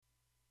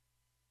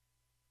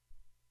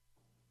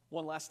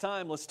One last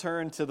time, let's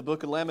turn to the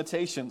book of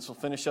Lamentations. We'll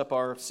finish up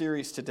our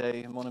series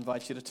today. I want to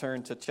invite you to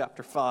turn to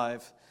chapter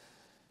 5,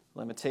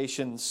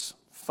 Lamentations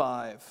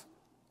 5.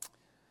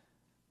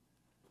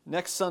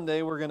 Next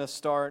Sunday, we're going to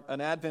start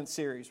an Advent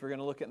series. We're going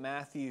to look at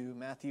Matthew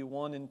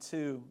 1 and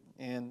 2,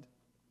 and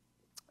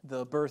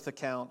the birth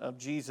account of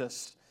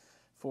Jesus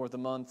for the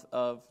month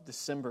of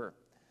December.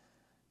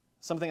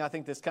 Something I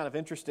think that's kind of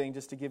interesting,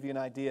 just to give you an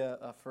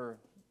idea for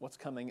what's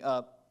coming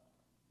up,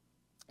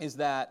 is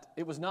that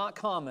it was not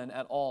common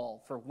at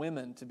all for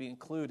women to be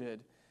included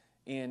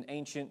in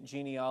ancient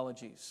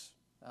genealogies.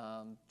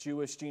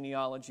 Jewish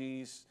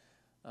genealogies,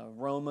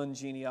 Roman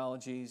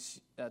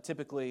genealogies,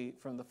 typically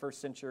from the first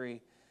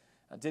century,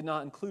 did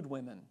not include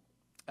women.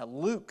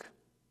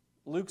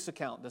 Luke's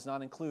account does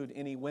not include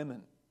any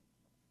women.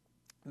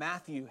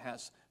 Matthew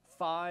has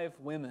 5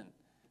 women,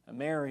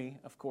 Mary,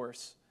 of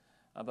course,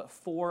 but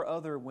 4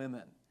 other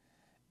women.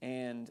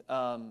 And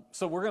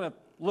so we're going to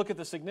look at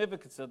the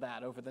significance of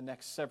that over the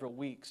next several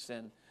weeks.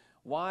 And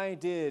why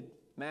did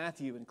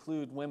Matthew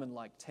include women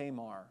like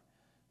Tamar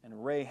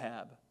and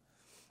Rahab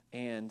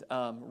and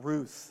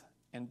Ruth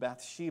and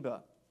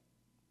Bathsheba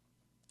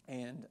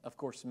and, of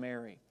course,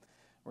 Mary?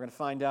 We're going to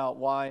find out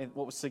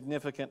what was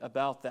significant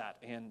about that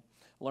and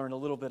learn a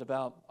little bit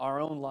about our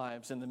own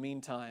lives in the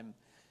meantime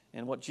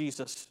and what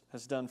Jesus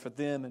has done for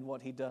them and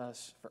what he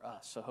does for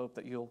us. So I hope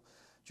that you'll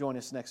join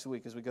us next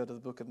week as we go to the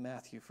book of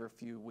Matthew for a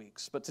few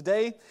weeks. But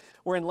today,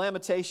 we're in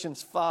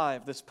Lamentations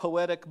 5, this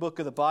poetic book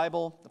of the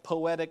Bible, the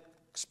poetic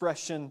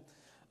expression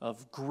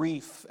of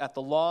grief at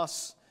the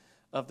loss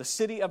of the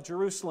city of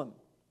Jerusalem,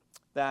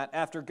 that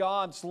after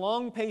God's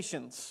long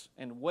patience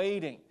and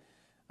waiting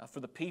for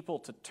the people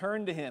to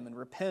turn to him and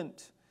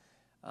repent,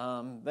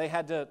 they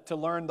had to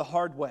learn the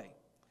hard way,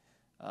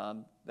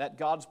 that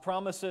God's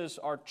promises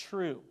are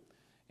true,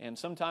 and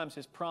sometimes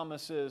his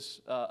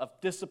promises of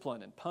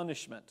discipline and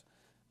punishment,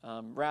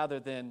 rather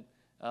than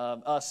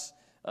us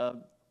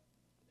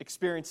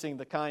experiencing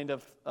the kind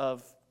of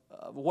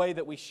way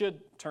that we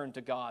should turn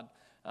to God.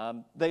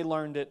 They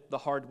learned it the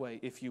hard way,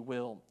 if you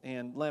will.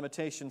 And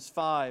Lamentations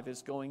 5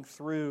 is going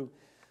through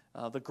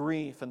the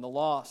grief and the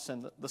loss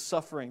and the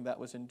suffering that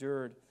was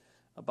endured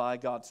by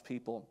God's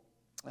people.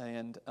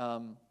 And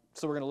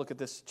so we're going to look at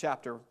this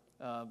chapter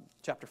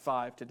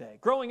 5 today.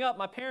 Growing up,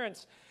 my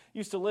parents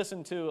used to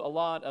listen to a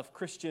lot of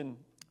Christian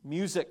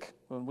music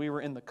when we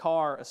were in the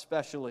car,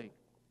 especially.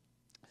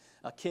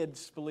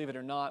 Kids, believe it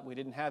or not, we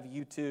didn't have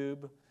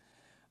YouTube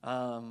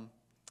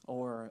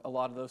or a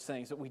lot of those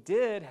things. But we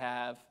did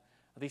have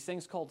these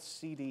things called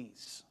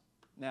CDs.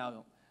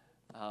 Now,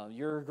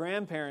 your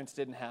grandparents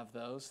didn't have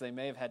those. They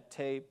may have had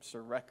tapes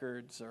or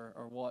records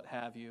or what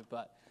have you.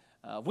 But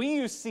we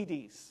used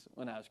CDs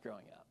when I was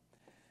growing up.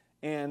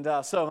 And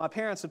so my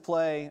parents would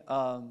play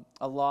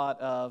a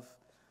lot of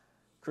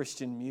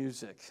Christian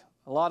music.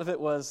 A lot of it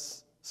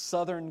was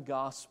Southern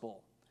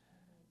gospel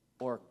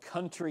or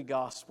country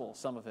gospel,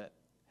 some of it.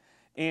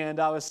 And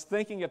I was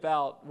thinking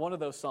about one of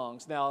those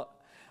songs. Now,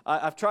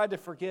 I've tried to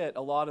forget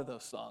a lot of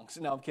those songs.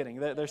 No, I'm kidding.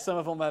 There's some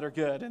of them that are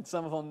good, and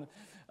some of them,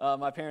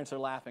 my parents are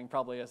laughing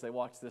probably as they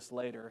watch this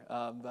later.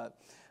 But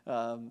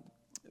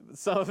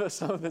some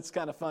of it's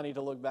kind of funny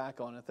to look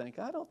back on and think,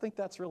 I don't think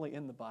that's really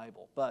in the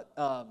Bible. But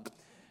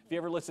if you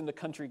ever listen to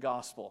country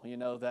gospel, you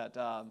know that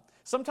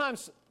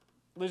sometimes,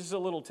 this is a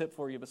little tip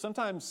for you, but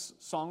sometimes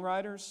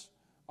songwriters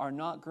are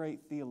not great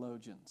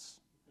theologians.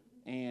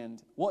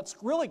 And what's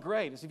really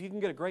great is if you can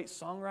get a great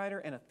songwriter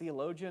and a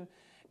theologian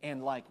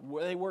and like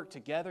where they work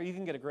together, you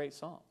can get a great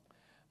song.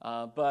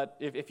 But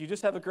if you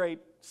just have a great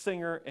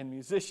singer and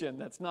musician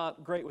that's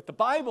not great with the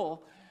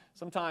Bible,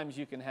 sometimes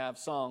you can have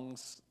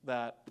songs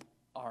that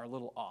are a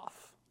little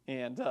off.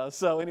 And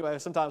so anyway,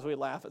 sometimes we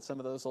laugh at some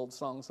of those old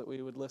songs that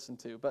we would listen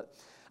to. But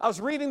I was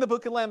reading the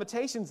book of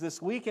Lamentations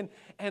this week,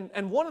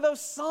 and one of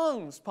those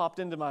songs popped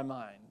into my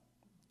mind.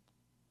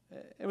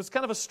 It was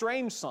kind of a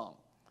strange song.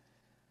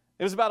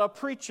 It was about a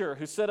preacher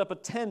who set up a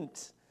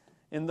tent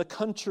in the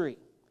country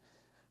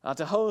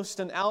to host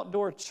an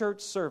outdoor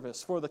church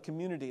service for the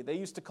community. They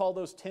used to call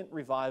those tent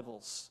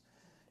revivals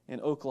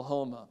in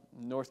Oklahoma,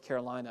 North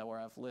Carolina, where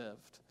I've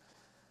lived.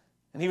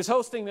 And he was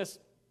hosting this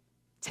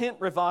tent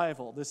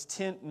revival, this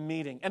tent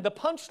meeting. And the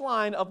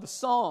punchline of the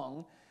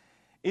song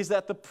is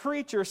that the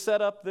preacher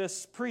set up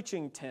this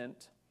preaching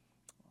tent,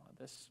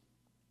 this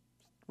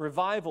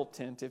revival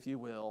tent, if you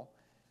will,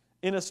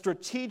 in a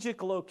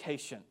strategic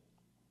location.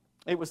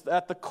 It was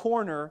at the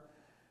corner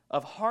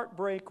of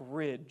Heartbreak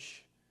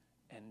Ridge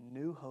and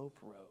New Hope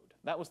Road.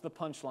 That was the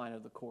punchline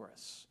of the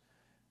chorus.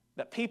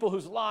 That people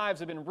whose lives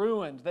have been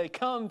ruined, they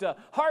come to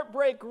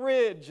Heartbreak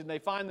Ridge and they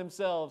find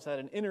themselves at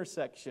an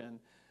intersection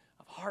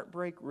of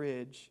Heartbreak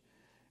Ridge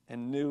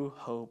and New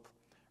Hope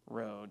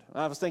Road.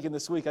 I was thinking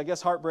this week, I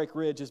guess Heartbreak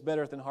Ridge is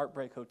better than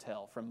Heartbreak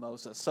Hotel from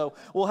Moses. So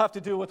we'll have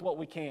to do with what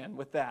we can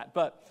with that.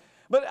 But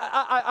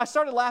I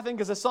started laughing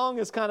because the song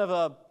is kind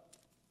of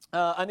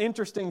an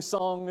interesting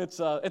song. It's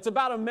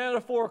about a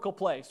metaphorical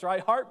place, right?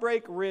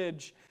 Heartbreak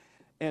Ridge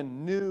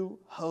and New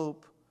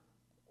Hope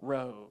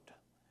Road.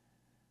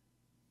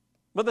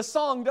 But the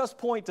song does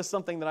point to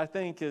something that I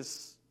think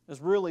is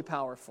is really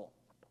powerful.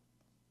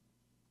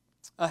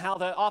 How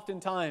that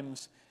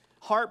oftentimes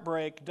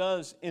heartbreak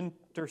does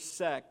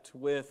intersect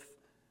with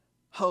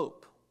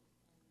hope.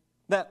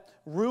 That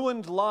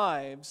ruined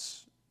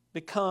lives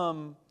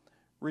become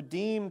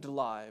redeemed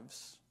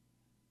lives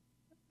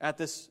at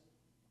this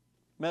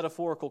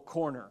metaphorical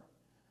corner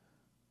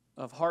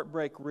of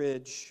Heartbreak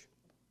Ridge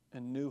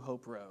and New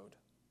Hope Road.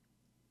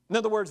 In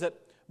other words, that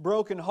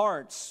broken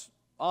hearts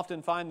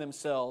often find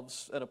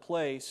themselves at a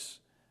place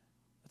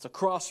that's a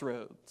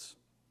crossroads,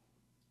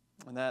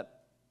 and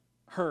that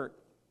hurt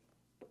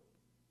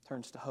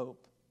turns to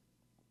hope.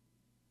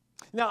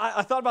 Now,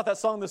 I thought about that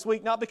song this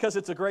week, not because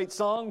it's a great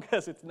song,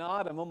 because it's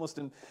not. I'm almost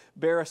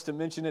embarrassed to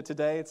mention it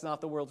today. It's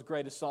not the world's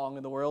greatest song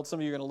in the world. Some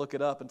of you are going to look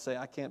it up and say,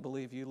 I can't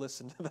believe you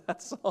listened to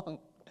that song.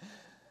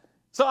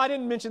 So I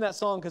didn't mention that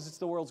song because it's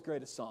the world's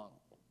greatest song.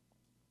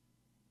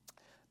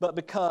 But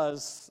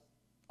because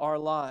our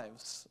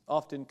lives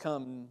often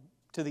come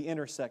to the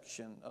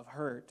intersection of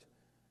hurt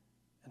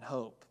and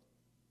hope.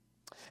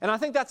 And I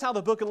think that's how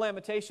the book of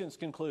Lamentations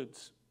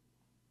concludes.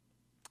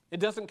 It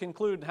doesn't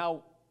conclude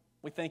how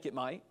we think it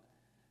might.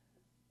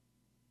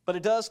 But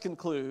it does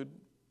conclude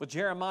with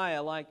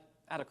Jeremiah like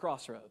at a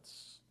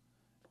crossroads.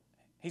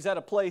 He's at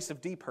a place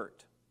of deep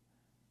hurt,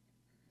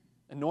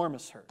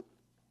 enormous hurt.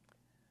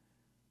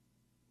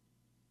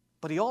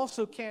 But he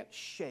also can't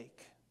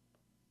shake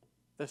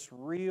this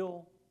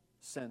real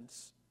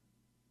sense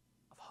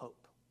of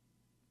hope.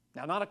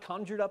 Now, not a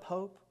conjured up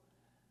hope,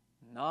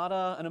 not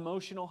an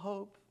emotional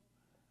hope,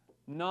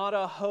 not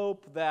a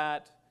hope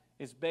that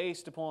is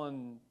based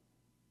upon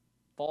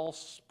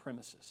false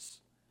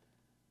premises,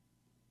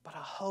 but a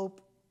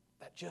hope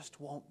that just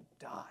won't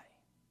die,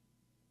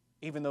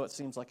 even though it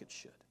seems like it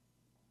should.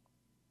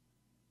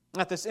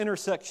 At this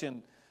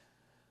intersection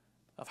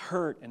of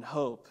hurt and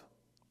hope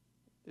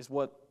is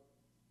what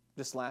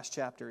this last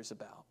chapter is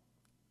about.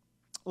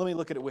 Let me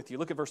look at it with you.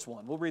 Look at verse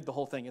 1. We'll read the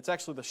whole thing. It's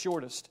actually the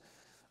shortest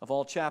of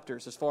all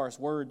chapters as far as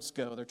words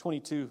go. There are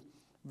 22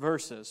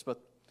 verses,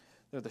 but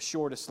they're the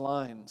shortest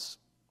lines.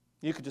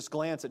 You could just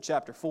glance at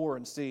chapter 4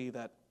 and see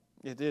that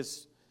it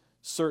is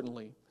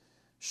certainly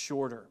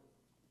shorter.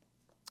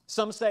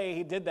 Some say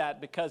he did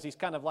that because he's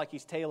kind of like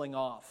he's tailing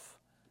off.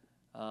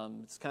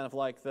 It's kind of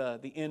like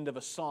the end of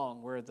a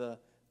song where the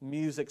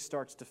music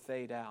starts to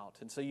fade out.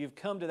 And so you've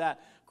come to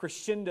that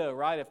crescendo,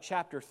 right, of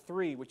chapter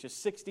 3, which is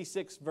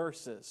 66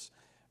 verses,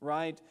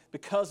 right?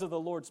 Because of the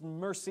Lord's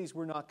mercies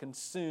we're not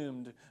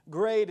consumed.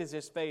 Great is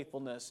His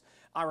faithfulness.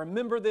 I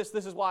remember this.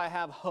 This is why I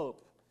have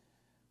hope.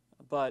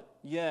 But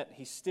yet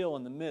He's still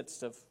in the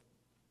midst of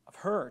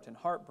hurt and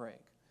heartbreak.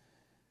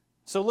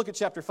 So look at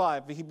chapter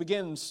 5. He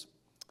begins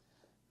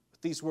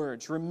with these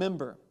words.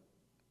 Remember,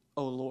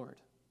 O Lord,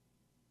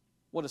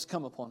 what has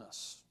come upon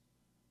us.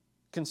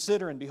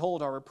 Consider and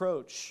behold our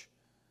reproach.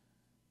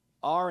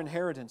 Our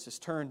inheritance is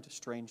turned to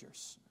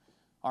strangers.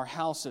 Our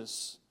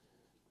houses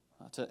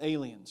to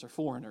aliens or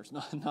foreigners.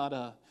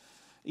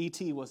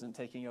 E.T. wasn't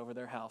taking over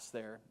their house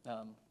there.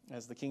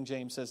 As the King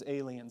James says,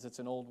 aliens, it's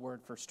an old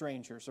word for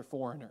strangers or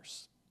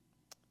foreigners.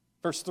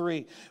 Verse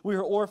 3, we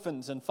are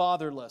orphans and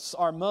fatherless.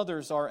 Our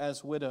mothers are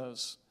as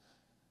widows.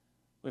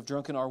 We have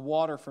drunken our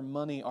water for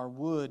money. Our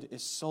wood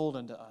is sold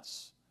unto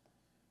us.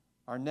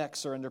 Our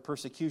necks are under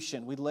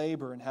persecution. We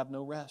labor and have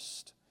no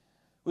rest.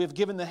 We have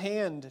given the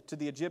hand to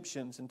the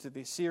Egyptians and to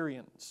the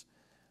Assyrians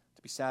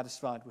to be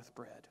satisfied with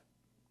bread.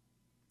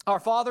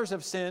 Our fathers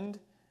have sinned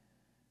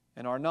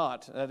and are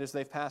not. That is,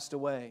 they've passed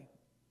away.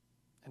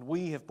 And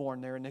we have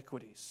borne their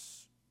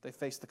iniquities. They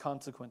face the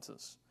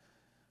consequences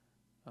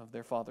of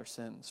their father's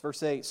sins.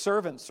 Verse 8,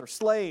 servants or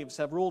slaves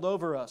have ruled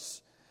over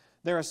us.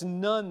 There is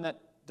none that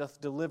doth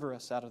deliver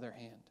us out of their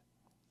hand.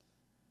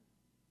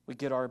 We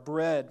get our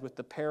bread with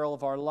the peril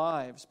of our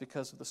lives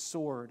because of the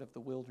sword of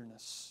the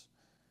wilderness.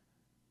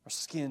 Our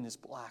skin is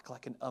black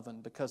like an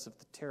oven because of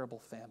the terrible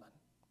famine.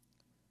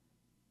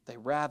 They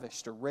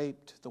ravished or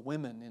raped the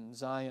women in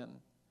Zion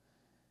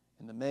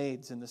and the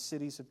maids in the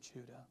cities of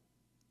Judah.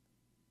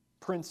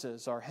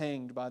 Princes are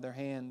hanged by their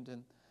hand,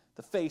 and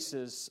the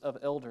faces of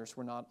elders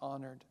were not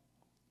honored.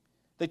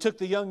 They took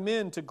the young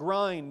men to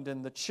grind,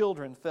 and the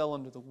children fell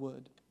under the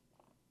wood.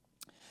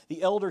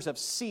 The elders have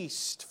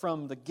ceased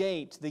from the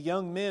gate, the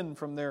young men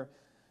from their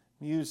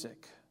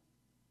music.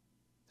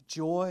 The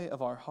joy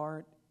of our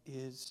heart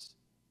is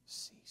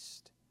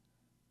ceased.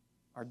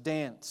 Our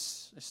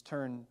dance is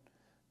turned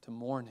to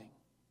mourning.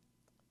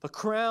 The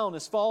crown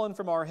is fallen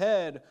from our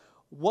head.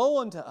 Woe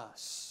unto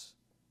us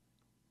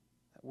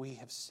that we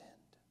have sinned.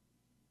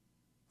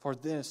 For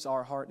this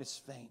our heart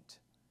is faint.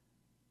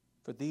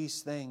 For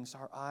these things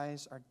our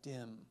eyes are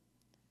dim.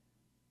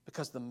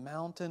 Because the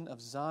mountain of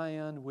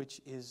Zion,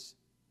 which is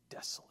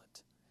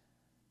desolate,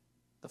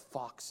 the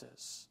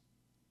foxes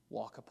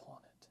walk upon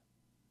it.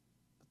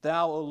 But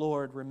thou, O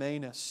Lord,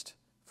 remainest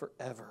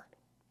forever.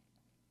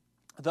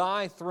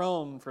 Thy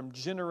throne from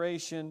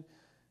generation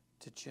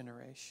to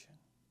generation.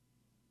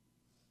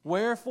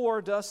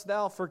 Wherefore dost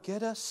thou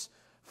forget us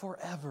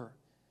forever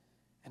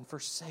and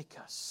forsake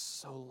us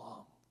so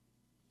long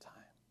time?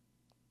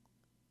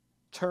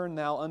 Turn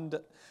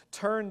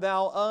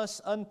thou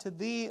us unto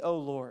thee, O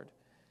Lord,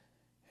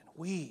 and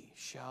we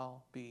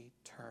shall be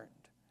turned.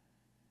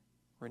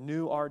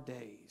 Renew our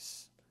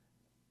days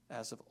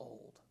as of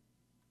old.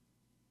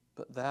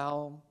 But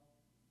thou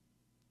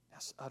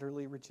hast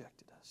utterly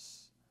rejected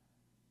us.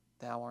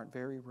 Thou art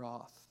very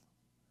wroth,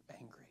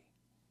 angry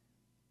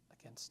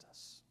against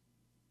us.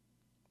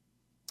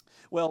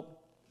 Well,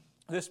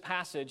 this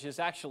passage is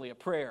actually a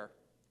prayer.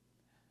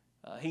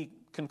 He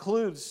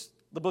concludes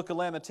the book of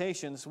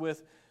Lamentations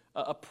with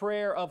a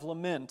prayer of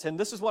lament. And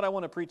this is what I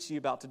want to preach to you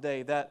about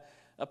today, that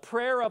a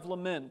prayer of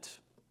lament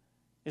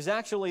is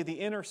actually the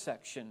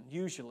intersection,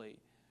 usually,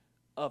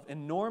 of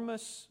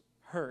enormous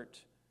hurt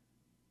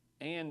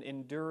and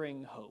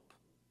enduring hope.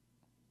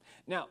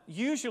 Now,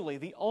 usually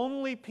the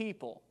only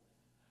people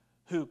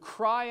who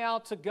cry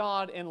out to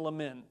God and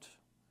lament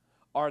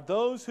are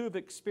those who have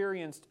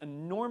experienced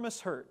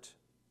enormous hurt,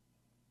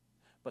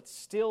 but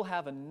still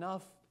have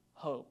enough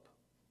hope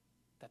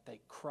that they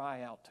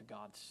cry out to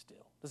God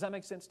still. Does that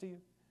make sense to you?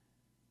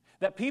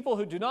 That people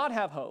who do not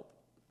have hope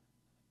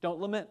don't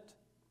lament.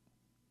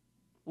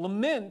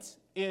 Lament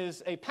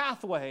is a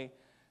pathway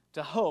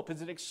to hope.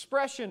 It's an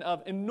expression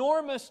of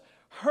enormous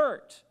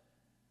hurt,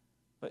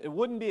 but it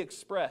wouldn't be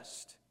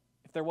expressed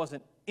if there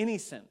wasn't any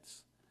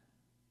sense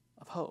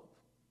of hope.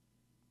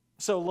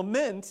 So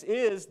lament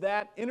is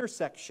that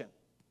intersection.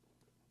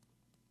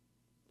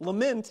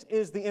 Lament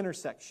is the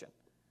intersection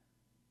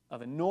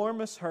of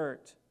enormous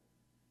hurt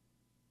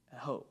and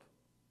hope.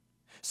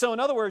 So in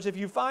other words, if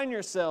you find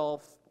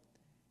yourself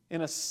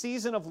in a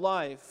season of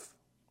life,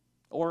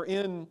 or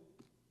in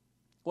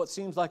what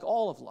seems like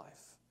all of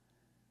life,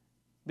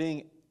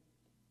 being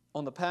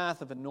on the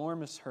path of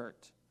enormous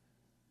hurt,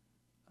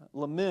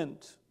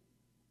 lament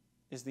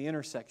is the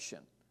intersection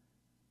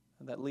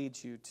that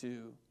leads you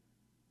to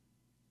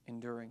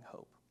enduring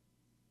hope.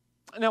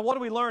 Now, what do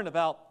we learn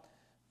about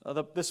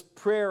this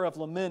prayer of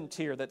lament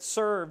here that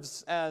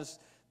serves as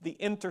the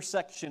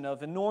intersection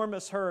of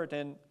enormous hurt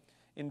and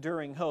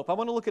enduring hope? I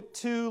want to look at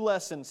two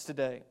lessons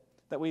today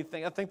that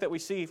I think that we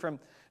see from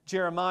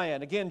Jeremiah.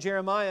 And again,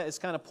 Jeremiah is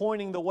kind of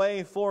pointing the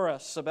way for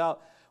us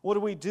about what do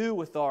we do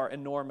with our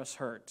enormous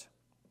hurt.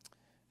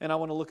 And I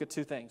want to look at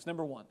two things.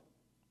 Number one,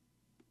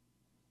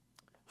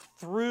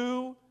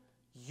 through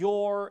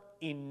your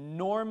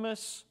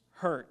enormous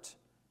hurt,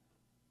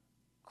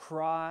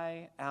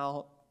 cry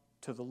out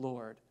to the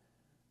Lord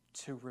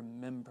to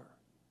remember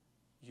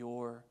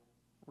your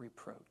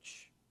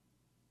reproach.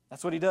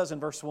 That's what he does in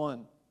verse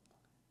 1.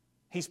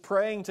 He's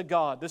praying to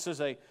God. This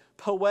is a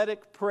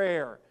poetic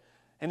prayer.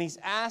 And he's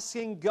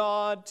asking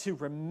God to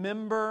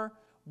remember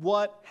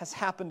what has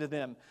happened to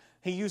them.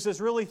 He uses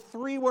really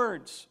three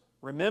words: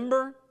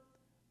 remember,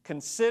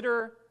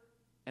 consider,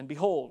 and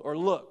behold, or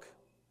look.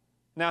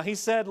 Now, he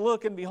said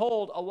look and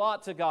behold a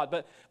lot to God,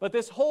 but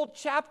this whole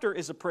chapter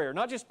is a prayer.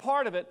 Not just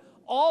part of it,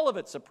 all of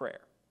it's a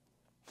prayer.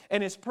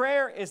 And his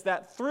prayer is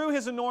that through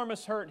his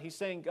enormous hurt, he's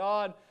saying,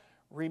 God,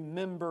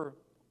 remember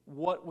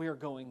what we're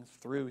going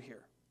through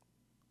here.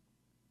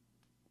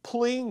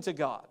 Pleading to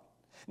God.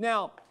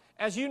 Now,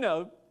 as you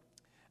know,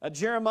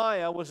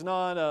 Jeremiah was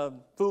not a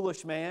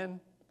foolish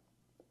man.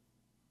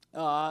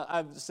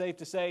 I'm safe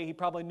to say he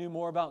probably knew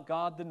more about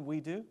God than we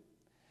do.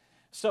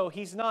 So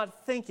he's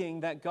not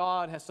thinking that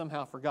God has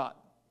somehow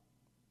forgotten,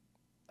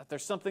 that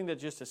there's something that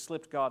just has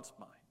slipped God's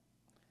mind.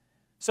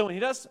 So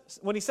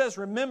when he says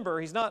remember,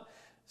 he's not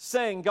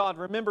saying, God,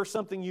 remember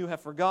something you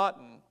have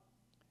forgotten,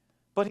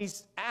 but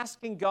he's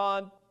asking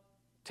God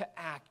to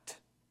act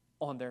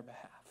on their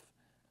behalf,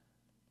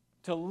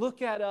 to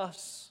look at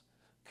us,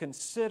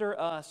 consider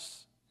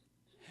us,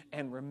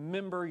 and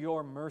remember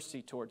your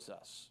mercy towards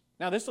us.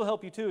 Now, this will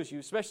help you too,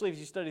 especially as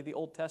you study the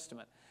Old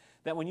Testament,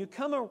 that when you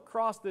come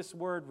across this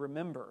word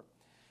remember,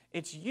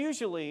 it's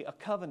usually a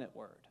covenant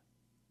word.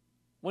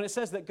 When it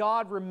says that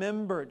God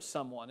remembered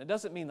someone, it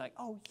doesn't mean like,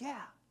 oh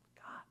yeah,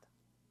 God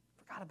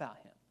forgot about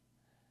him.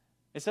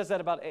 It says that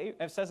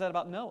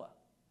about Noah.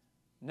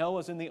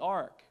 Noah's in the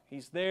ark.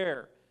 He's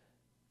there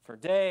for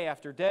day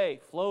after day,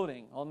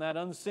 floating on that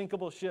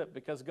unsinkable ship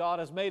because God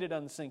has made it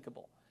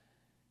unsinkable.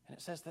 And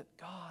it says that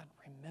God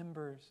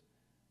remembers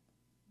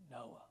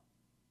Noah.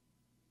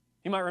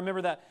 You might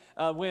remember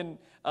that when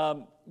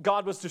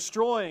God was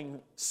destroying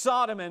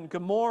Sodom and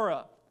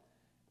Gomorrah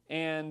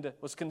and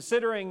was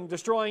considering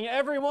destroying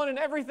everyone and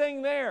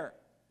everything there.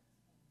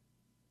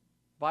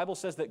 The Bible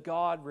says that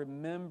God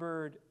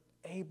remembered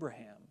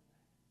Abraham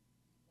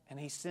and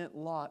he sent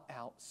Lot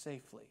out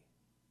safely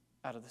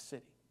out of the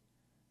city.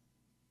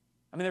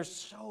 I mean, there's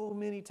so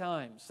many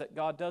times that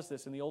God does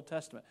this in the Old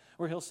Testament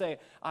where he'll say,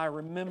 I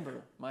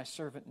remember my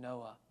servant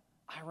Noah.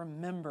 I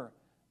remember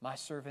my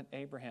servant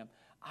Abraham.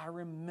 I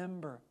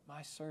remember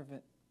my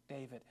servant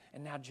David.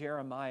 And now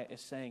Jeremiah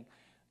is saying,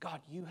 God,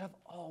 you have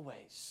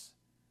always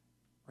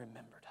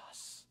remembered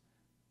us.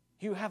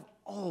 You have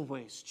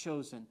always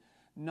chosen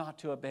not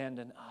to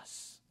abandon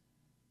us.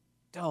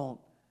 Don't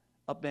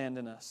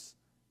abandon us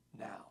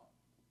now.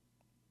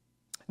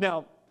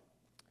 Now,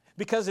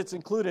 because it's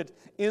included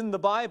in the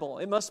Bible,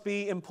 it must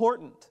be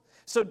important.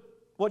 So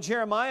What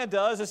Jeremiah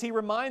does is he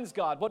reminds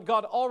God what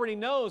God already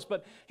knows,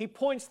 but he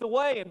points the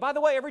way. And by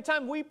the way, every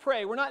time we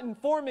pray, we're not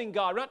informing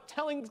God. We're not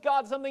telling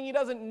God something He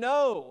doesn't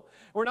know.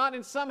 We're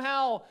not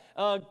somehow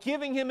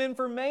giving Him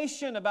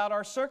information about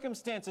our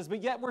circumstances,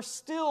 but yet we're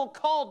still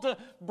called to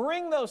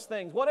bring those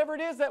things. Whatever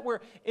it is that we're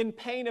in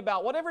pain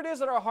about, whatever it is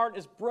that our heart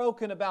is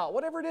broken about,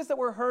 whatever it is that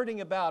we're hurting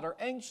about or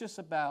anxious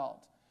about.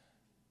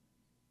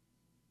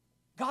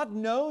 God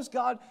knows,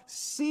 God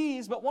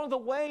sees, but one of the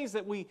ways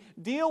that we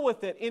deal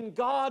with it in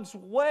God's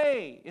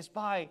way is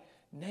by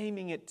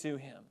naming it to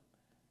Him,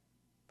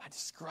 by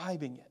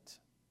describing it.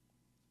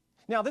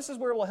 Now, this is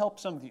where it will help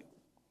some of you,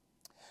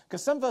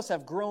 because some of us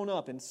have grown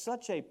up in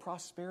such a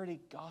prosperity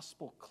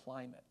gospel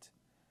climate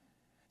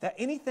that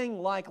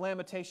anything like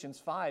Lamentations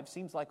 5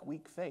 seems like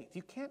weak faith.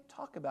 You can't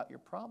talk about your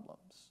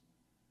problems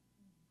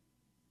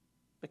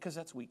because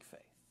that's weak faith.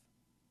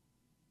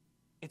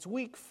 It's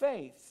weak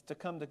faith to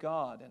come to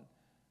God and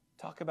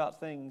talk about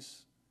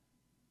things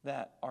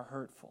that are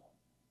hurtful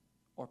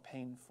or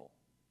painful.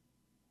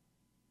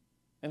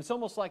 And it's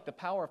almost like the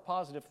power of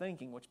positive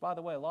thinking, which, by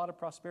the way, a lot of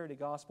prosperity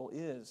gospel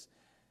is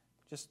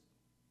just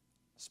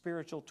a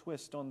spiritual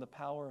twist on the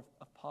power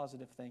of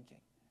positive thinking.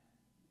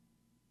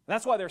 And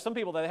that's why there are some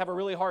people that have a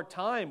really hard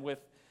time with,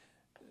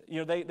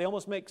 they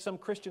almost make some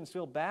Christians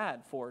feel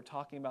bad for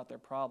talking about their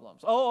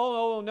problems.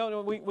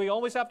 No, we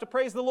always have to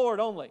praise the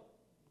Lord only.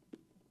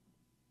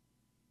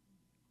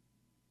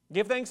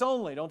 Give thanks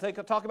only. Don't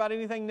talk about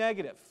anything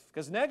negative,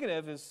 because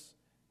negative is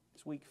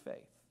weak faith.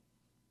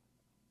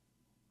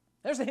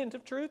 There's a hint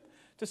of truth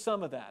to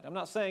some of that. I'm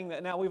not saying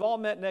that. Now, we've all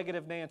met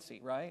Negative Nancy,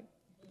 right?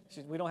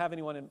 We don't have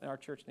anyone in our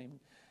church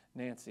named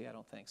Nancy, I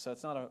don't think. So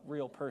it's not a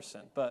real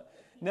person. But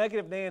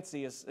Negative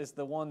Nancy is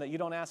the one that you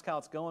don't ask how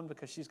it's going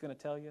because she's going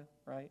to tell you,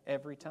 right?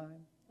 Every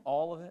time.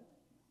 All of it.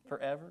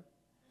 Forever.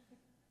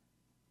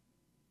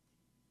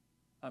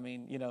 I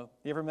mean, you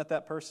ever met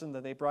that person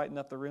that they brighten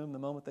up the room the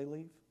moment they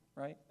leave?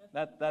 Right?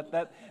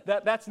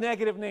 That's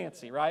Negative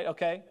Nancy, right?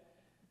 Okay?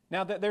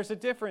 Now, there's a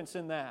difference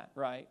in that,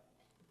 right?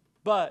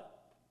 But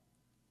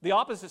the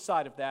opposite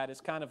side of that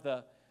is kind of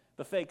the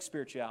fake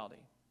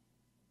spirituality.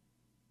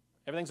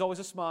 Everything's always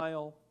a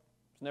smile.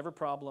 There's never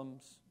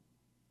problems.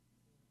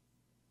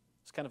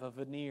 It's kind of a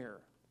veneer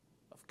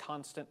of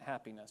constant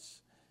happiness,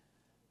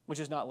 which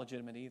is not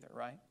legitimate either,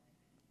 right?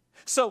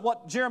 So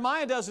what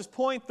Jeremiah does is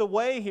point the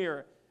way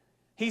here.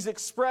 He's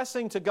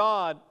expressing to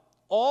God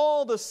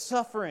all the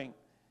suffering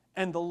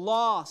and the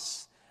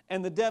loss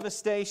and the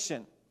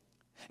devastation.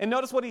 And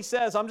notice what he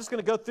says. I'm just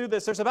going to go through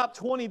this. There's about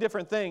 20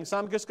 different things, so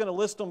I'm just going to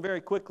list them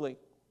very quickly.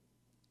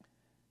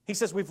 He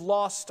says, we've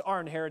lost our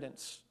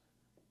inheritance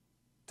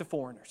to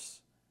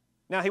foreigners.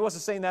 Now, he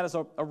wasn't saying that as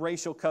a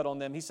racial cut on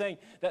them. He's saying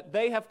that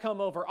they have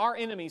come over, our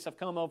enemies have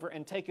come over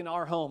and taken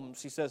our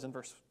homes, he says in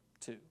verse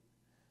 2.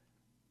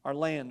 Our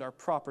land, our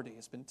property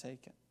has been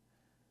taken.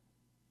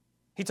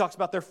 He talks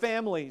about their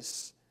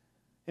families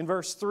in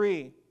verse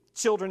 3.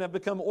 Children have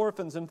become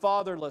orphans and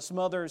fatherless.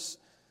 Mothers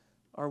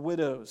are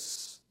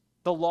widows.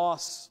 The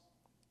loss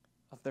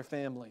of their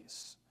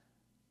families.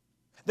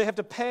 They have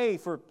to pay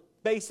for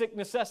basic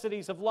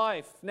necessities of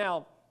life.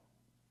 Now,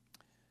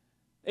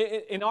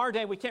 in our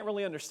day, we can't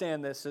really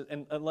understand this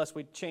unless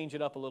we change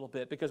it up a little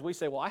bit, because we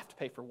say, well, I have to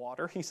pay for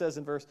water. He says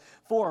in verse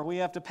 4, we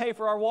have to pay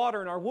for our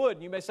water and our wood.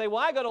 And you may say, well,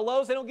 I go to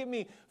Lowe's, they don't give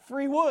me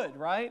free wood,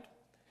 right?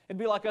 It'd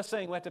be like us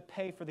saying we have to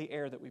pay for the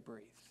air that we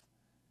breathe.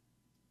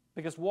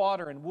 Because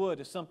water and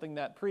wood is something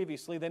that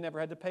previously they never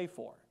had to pay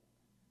for.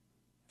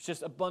 It's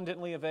just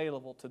abundantly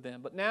available to them.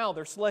 But now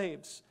they're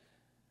slaves.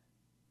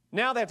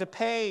 Now they have to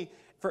pay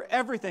for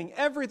everything.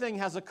 Everything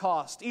has a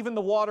cost, even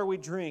the water we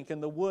drink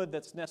and the wood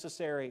that's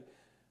necessary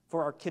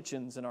for our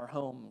kitchens and our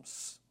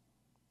homes.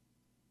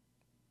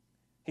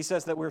 He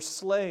says that we're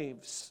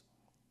slaves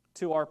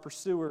to our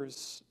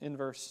pursuers in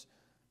verse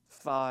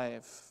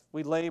 5.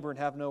 We labor and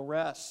have no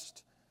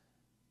rest.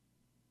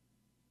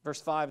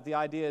 Verse 5, the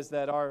idea is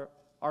that our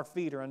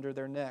feet are under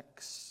their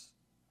necks.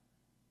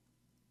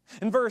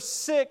 In verse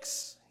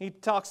 6, he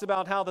talks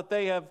about how that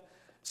they have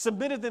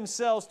submitted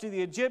themselves to the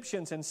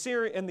Egyptians and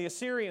the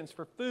Assyrians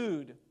for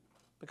food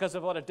because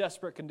of what a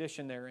desperate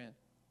condition they're in.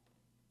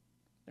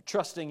 They're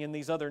trusting in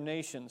these other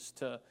nations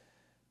to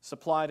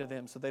supply to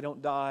them so they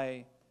don't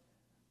die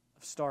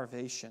of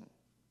starvation.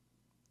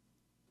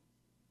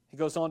 He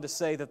goes on to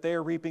say that they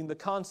are reaping the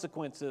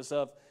consequences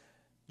of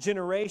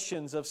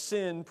generations of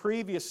sin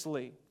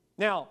previously.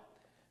 Now,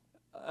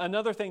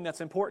 another thing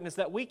that's important is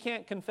that we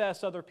can't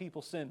confess other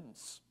people's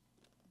sins.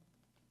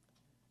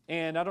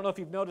 And I don't know if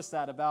you've noticed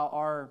that about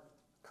our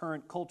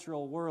current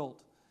cultural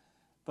world,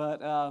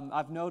 but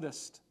I've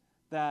noticed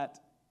that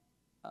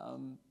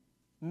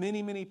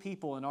many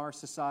people in our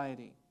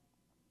society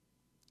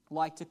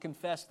like to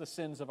confess the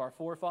sins of our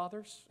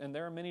forefathers, and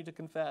there are many to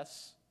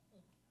confess.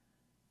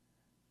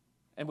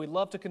 And we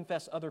love to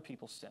confess other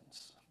people's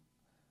sins.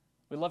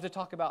 We love to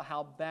talk about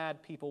how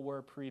bad people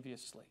were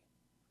previously.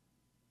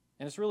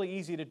 And it's really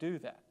easy to do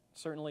that. It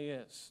certainly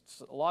is.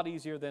 It's a lot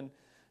easier than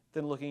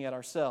looking at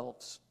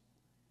ourselves.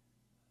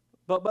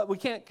 But we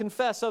can't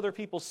confess other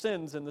people's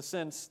sins in the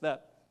sense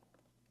that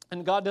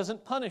And God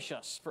doesn't punish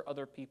us for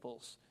other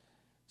people's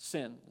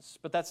sins.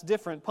 But that's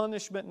different.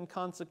 Punishment and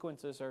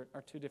consequences are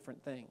two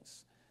different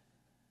things.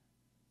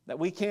 That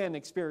we can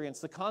experience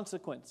the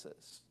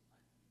consequences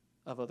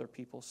of other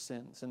people's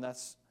sins. And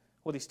that's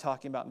what he's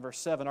talking about in verse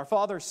 7. Our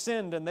fathers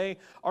sinned, and they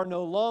are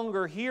no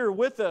longer here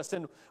with us,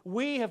 and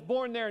we have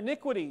borne their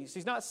iniquities.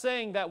 He's not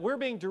saying that we're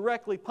being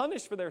directly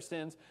punished for their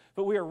sins,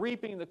 but we are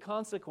reaping the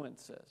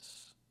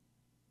consequences.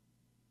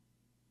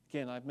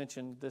 Again, I've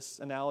mentioned this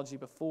analogy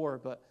before,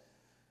 but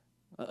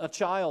a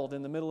child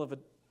in the middle of a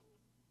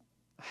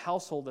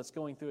household that's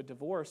going through a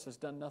divorce has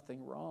done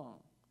nothing wrong.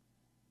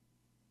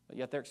 But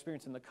yet they're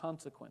experiencing the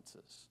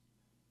consequences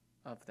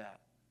of that.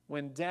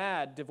 When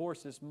dad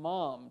divorces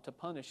mom to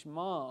punish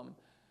mom,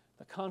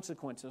 the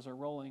consequences are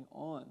rolling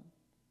on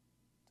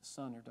to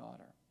son or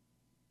daughter.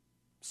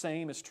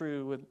 Same is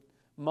true with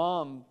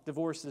mom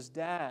divorces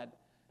dad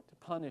to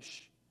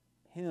punish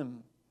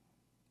him.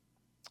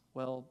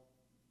 Well,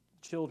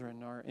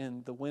 children are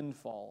in the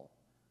windfall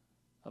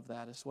of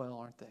that as well,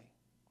 aren't they?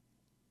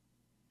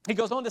 He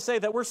goes on to say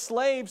that we're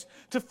slaves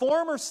to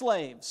former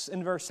slaves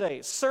in verse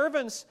 8.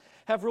 Servants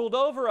have ruled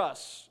over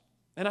us.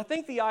 And I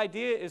think the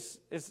idea is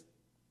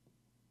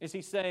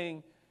he's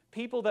saying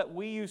people that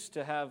we used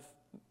to have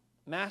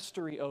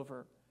mastery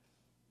over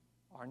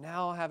are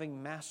now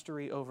having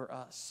mastery over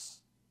us.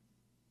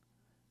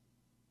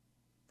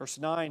 Verse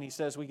 9, he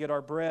says we get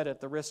our bread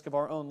at the risk of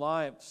our own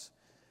lives.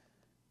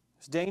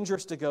 It's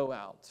dangerous to go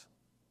out.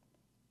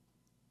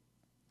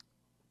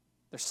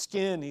 Their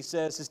skin, he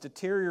says, is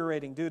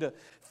deteriorating due to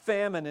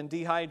famine and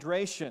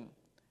dehydration.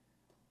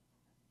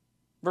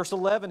 Verse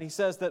 11, he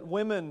says that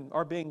women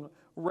are being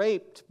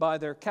raped by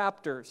their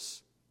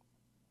captors.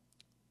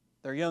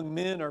 Their young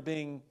men are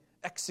being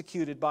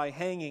executed by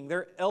hanging.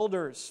 Their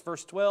elders,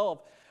 verse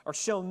 12, are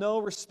shown no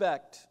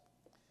respect.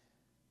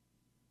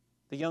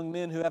 The young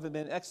men who haven't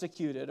been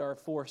executed are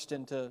forced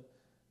into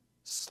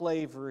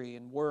slavery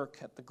and work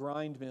at the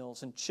grind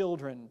mills. And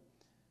children,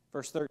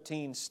 verse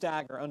 13,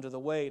 stagger under the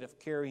weight of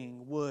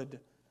carrying wood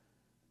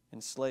in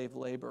slave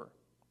labor.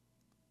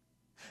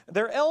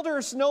 Their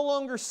elders no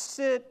longer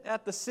sit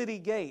at the city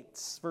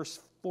gates, verse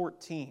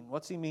 14.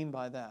 What's he mean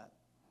by that?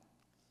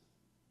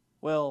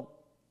 Well,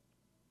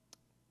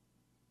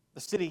 the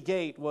city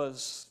gate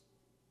was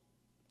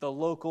the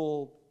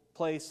local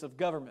place of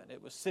government.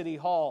 It was city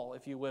hall,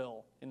 if you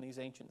will, in these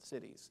ancient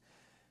cities.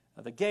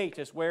 The gate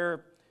is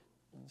where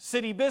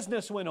city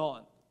business went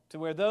on, to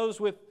where those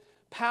with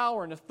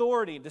power and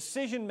authority,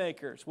 decision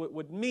makers,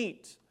 would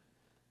meet.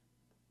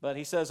 But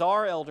he says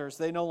our elders,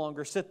 they no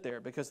longer sit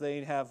there because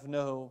they have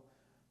no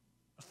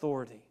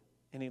authority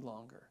any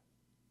longer.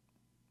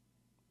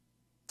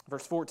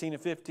 Verse 14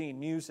 and 15,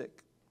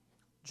 music,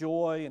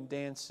 joy, and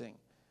dancing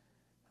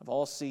have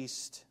all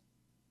ceased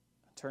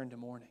and turned to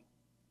mourning.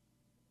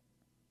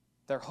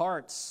 Their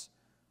hearts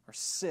are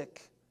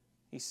sick,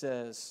 he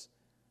says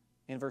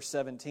in verse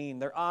 17.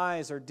 Their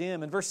eyes are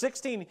dim. In verse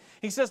 16,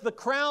 he says the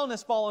crown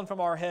has fallen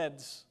from our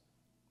heads.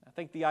 I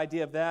think the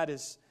idea of that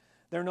is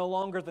they're no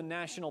longer the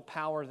national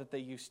power that they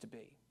used to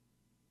be.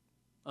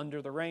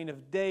 Under the reign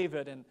of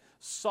David and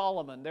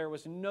Solomon, there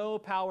was no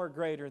power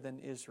greater than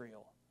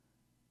Israel.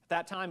 At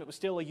that time, it was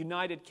still a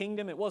united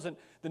kingdom. It wasn't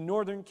the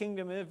northern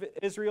kingdom of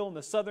Israel and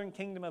the southern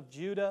kingdom of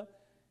Judah.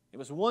 It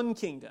was one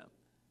kingdom.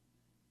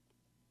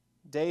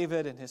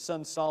 David and his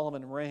son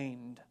Solomon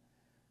reigned,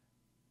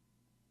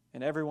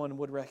 and everyone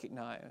would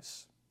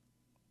recognize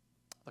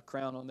the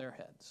crown on their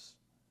heads,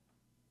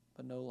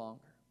 but no longer.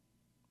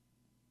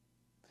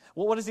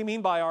 Well, what does he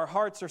mean by our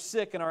hearts are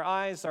sick and our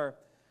eyes are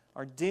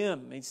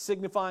dim? He's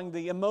signifying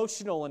the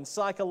emotional and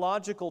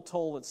psychological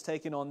toll that's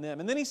taken on them.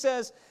 And then he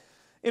says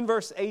in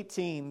verse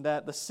 18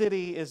 that the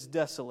city is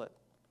desolate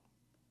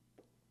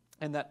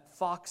and that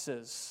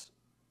foxes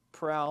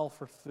prowl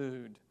for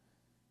food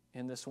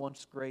in this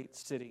once great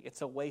city.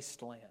 It's a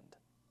wasteland.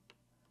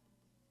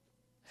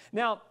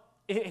 Now,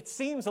 it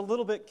seems a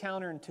little bit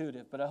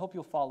counterintuitive, but I hope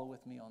you'll follow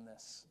with me on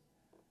this.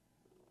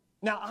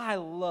 Now, I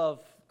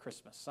love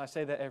Christmas. I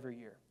say that every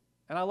year.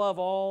 And I love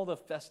all the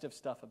festive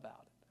stuff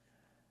about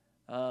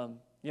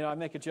it. I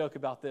make a joke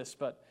about this,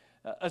 but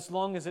as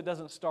long as it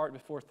doesn't start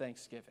before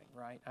Thanksgiving,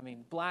 right? I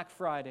mean, Black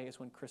Friday is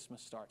when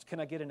Christmas starts. Can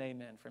I get an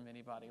amen from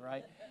anybody,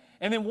 right?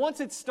 And then once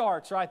it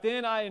starts, right,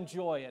 then I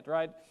enjoy it,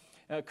 right?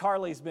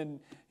 Carly's been,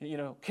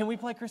 can we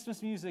play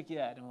Christmas music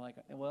yet? And I'm like,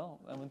 well,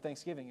 when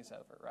Thanksgiving is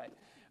over, right?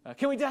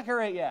 Can we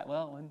decorate yet?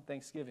 Well, when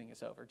Thanksgiving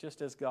is over,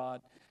 just as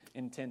God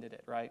intended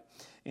it, right?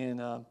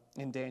 In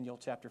Daniel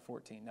chapter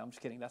 14. No, I'm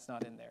just kidding. That's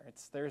not in there.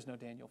 There is no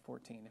Daniel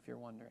 14, if you're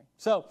wondering.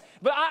 So,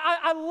 but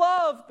I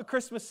love the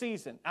Christmas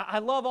season. I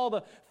love all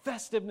the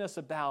festiveness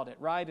about it,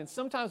 right? And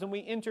sometimes when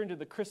we enter into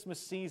the Christmas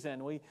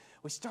season, we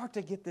start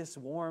to get this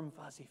warm,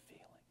 fuzzy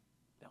feeling,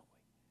 don't we?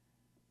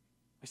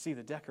 We see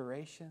the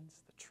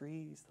decorations, the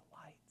trees, the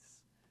lights.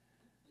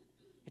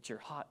 Get your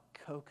hot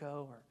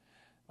cocoa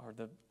or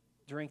the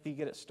drink that you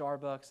get at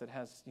Starbucks that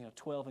has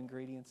 12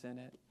 ingredients in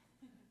it.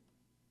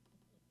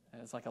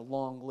 And it's like a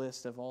long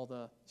list of all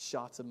the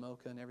shots of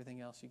mocha and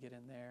everything else you get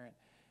in there.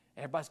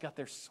 Everybody's got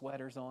their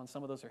sweaters on.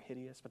 Some of those are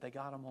hideous, but they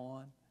got them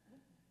on.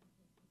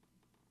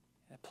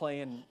 And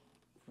playing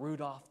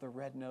Rudolph the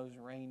Red-Nosed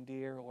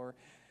Reindeer, or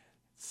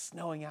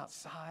snowing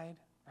outside,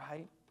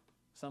 right?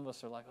 Some of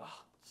us are like, oh,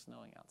 it's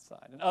snowing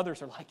outside. And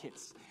others are like,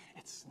 it's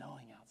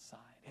snowing outside.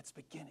 It's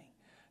beginning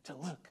to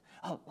look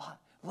a lot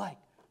like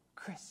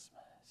Christmas.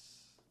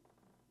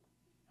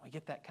 We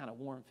get that kind of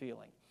warm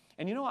feeling.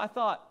 And you know, I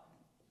thought,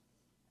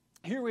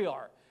 here we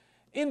are,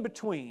 in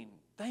between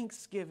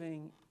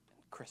Thanksgiving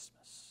and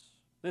Christmas.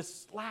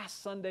 This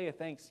last Sunday of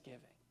Thanksgiving.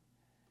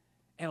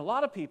 And a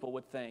lot of people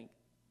would think,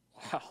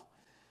 wow,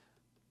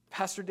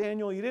 Pastor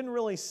Daniel, you didn't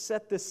really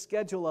set this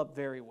schedule up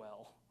very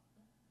well.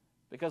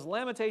 Because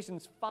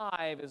Lamentations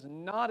 5 is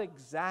not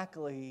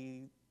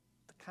exactly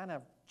the kind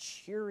of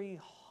cheery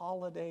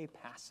holiday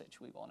passage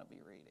we want to be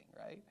reading,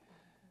 right?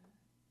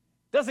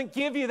 It doesn't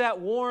give you that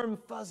warm,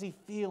 fuzzy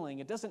feeling.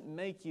 It doesn't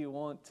make you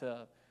want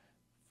to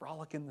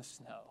frolic in the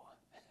snow,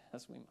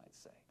 as we might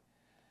say.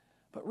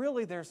 But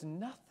really, there's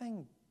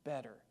nothing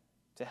better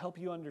to help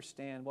you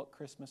understand what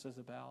Christmas is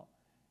about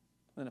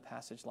than a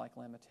passage like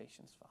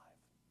Lamentations 5.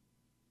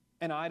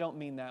 And I don't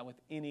mean that with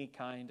any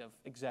kind of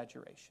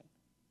exaggeration.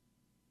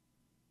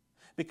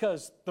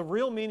 Because the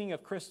real meaning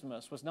of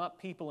Christmas was not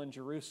people in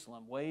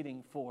Jerusalem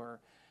waiting for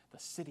the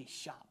city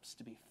shops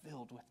to be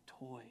filled with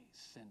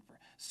toys and for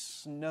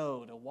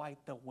snow to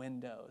white the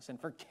windows and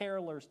for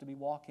carolers to be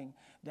walking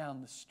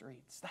down the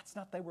streets. That's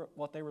not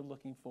what they were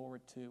looking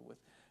forward to with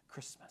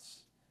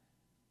Christmas.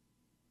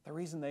 The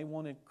reason they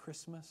wanted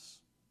Christmas,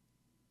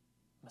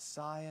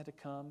 Messiah to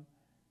come,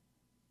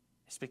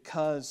 is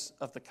because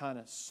of the kind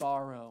of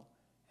sorrow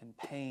and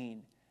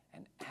pain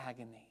and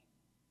agony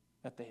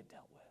that they had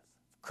dealt with.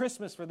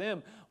 Christmas for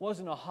them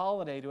wasn't a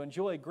holiday to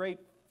enjoy great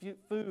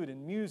food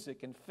and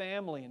music and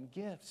family and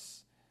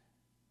gifts.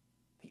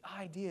 The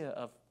idea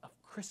of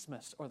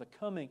Christmas, or the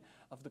coming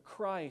of the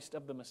Christ,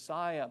 of the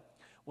Messiah,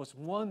 was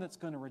one that's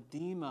going to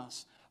redeem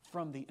us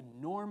from the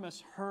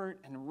enormous hurt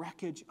and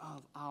wreckage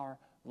of our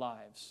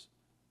lives.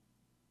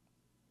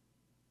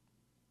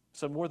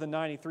 So more than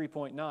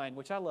 93.9,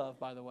 which I love,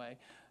 by the way,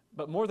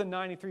 but more than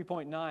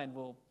 93.9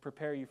 will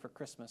prepare you for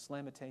Christmas.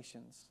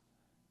 Lamentations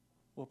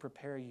will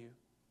prepare you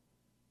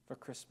for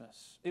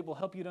Christmas. It will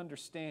help you to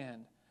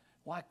understand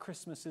why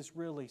Christmas is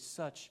really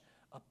such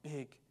a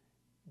big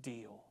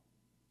deal.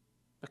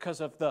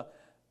 Because of the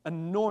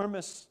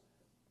enormous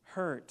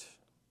hurt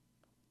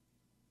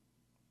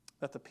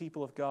that the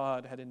people of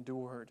God had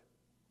endured.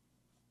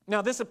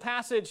 Now, this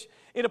passage,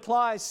 it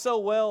applies so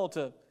well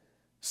to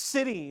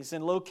cities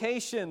and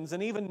locations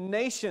and even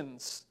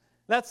nations.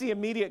 That's the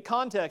immediate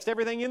context.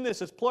 Everything in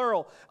this is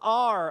plural.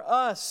 Our,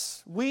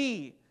 us,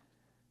 we.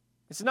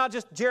 It's not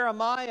just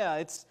Jeremiah.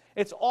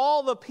 It's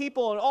all the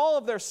people and all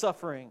of their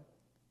suffering.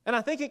 And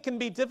I think it can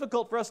be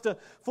difficult for us to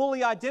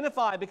fully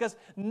identify because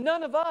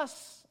none of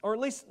us, or at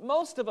least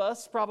most of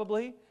us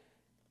probably,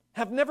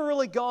 have never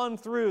really gone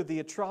through the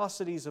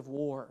atrocities of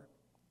war.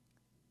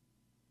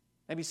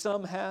 Maybe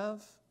some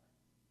have,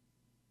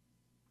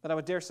 but I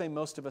would dare say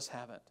most of us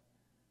haven't.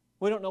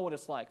 We don't know what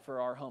it's like for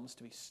our homes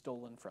to be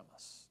stolen from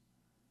us,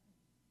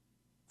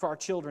 for our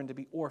children to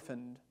be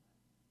orphaned,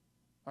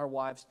 our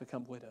wives to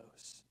become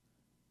widows,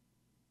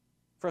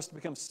 for us to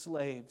become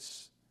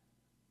slaves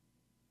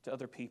to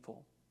other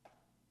people.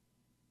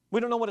 We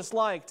don't know what it's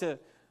like to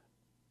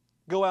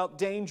go out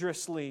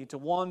dangerously, to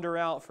wander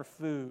out for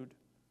food.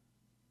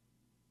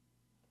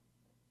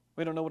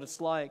 We don't know what it's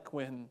like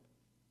when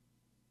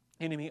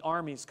enemy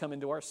armies come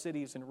into our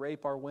cities and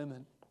rape our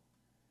women,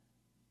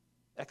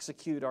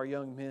 execute our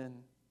young men.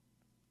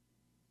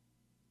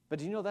 But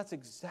do you know that's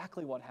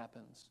exactly what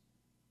happens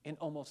in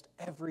almost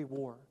every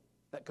war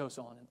that goes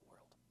on in the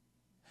world?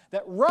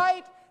 That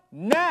right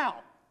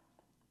now,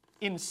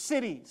 in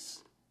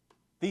cities,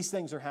 these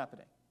things are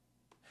happening.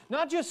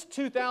 Not just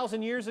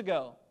 2,000 years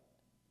ago.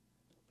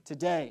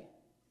 Today,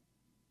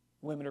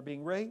 women are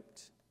being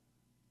raped,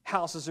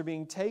 houses are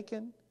being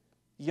taken,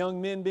 young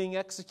men being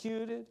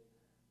executed.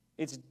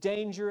 It's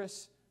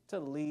dangerous to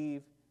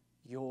leave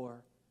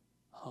your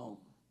home.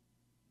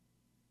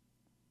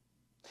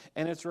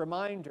 And it's a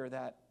reminder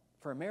that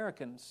for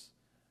Americans,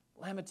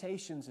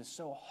 Lamentations is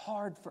so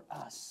hard for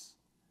us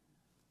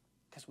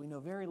because we know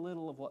very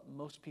little of what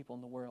most people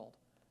in the world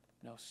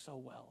know so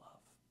well of.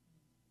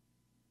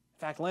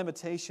 In fact,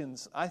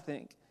 Lamentations, I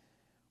think,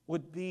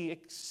 would be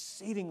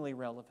exceedingly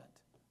relevant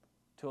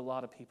to a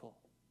lot of people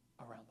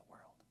around the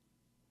world.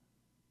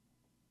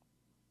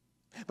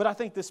 But I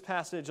think this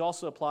passage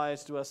also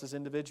applies to us as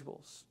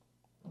individuals.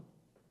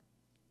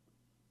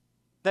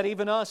 That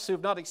even us who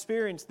have not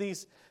experienced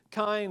these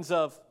kinds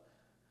of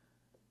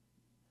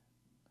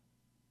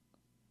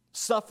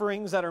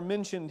sufferings that are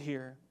mentioned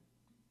here,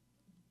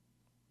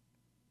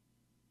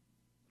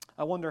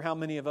 I wonder how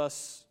many of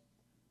us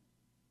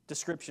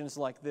descriptions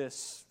like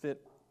this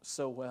fit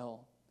so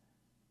well.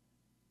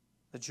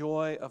 The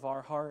joy of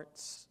our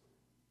hearts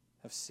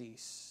have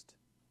ceased.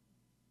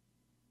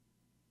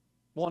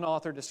 One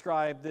author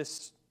described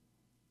this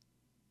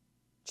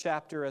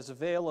chapter as a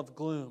veil of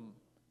gloom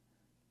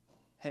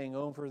hang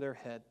over their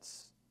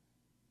heads.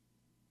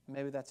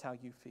 Maybe that's how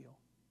you feel.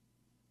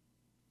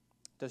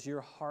 Does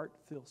your heart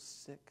feel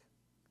sick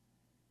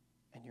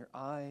and your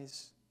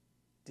eyes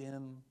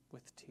dim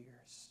with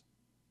tears?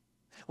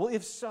 Well,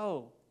 if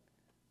so,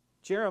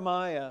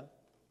 Jeremiah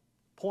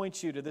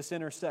points you to this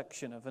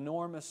intersection of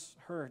enormous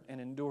hurt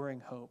and enduring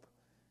hope.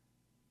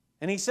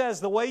 And he says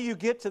the way you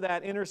get to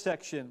that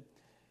intersection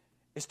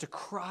is to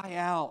cry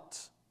out.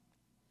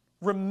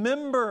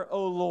 Remember,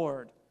 O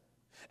Lord.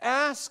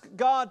 Ask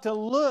God to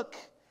look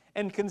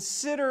and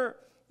consider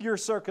your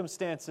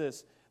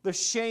circumstances, the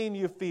shame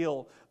you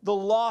feel, the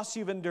loss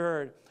you've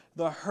endured,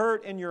 the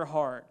hurt in your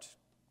heart.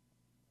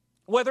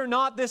 Whether or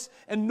not this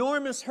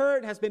enormous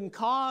hurt has been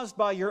caused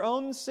by your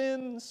own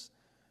sins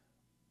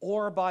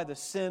or by the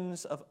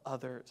sins of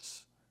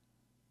others.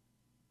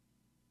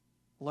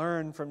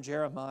 Learn from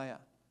Jeremiah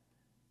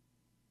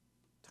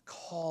to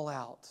call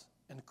out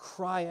and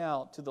cry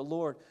out to the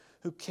Lord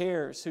who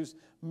cares, whose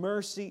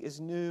mercy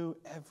is new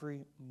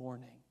every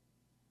morning.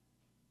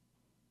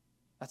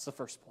 That's the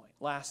first point.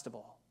 Last of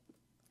all,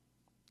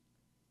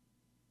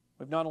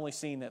 we've not only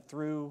seen that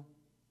through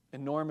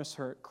enormous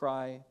hurt,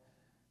 cry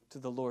to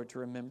the Lord to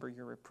remember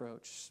your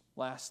reproach.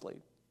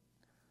 Lastly,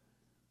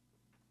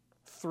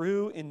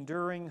 through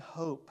enduring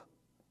hope,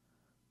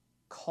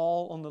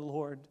 call on the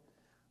Lord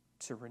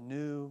to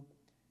renew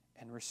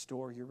and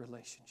restore your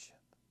relationship.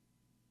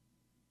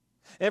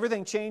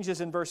 Everything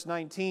changes in verse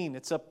 19.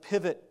 It's a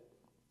pivot.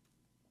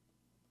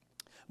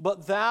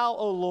 But thou,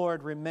 O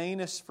Lord,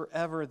 remainest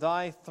forever,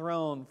 thy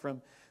throne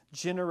from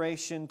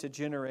generation to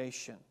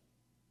generation.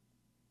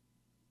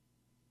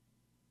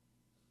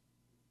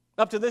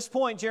 Up to this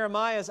point,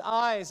 Jeremiah's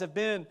eyes have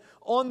been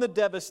on the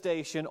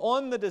devastation,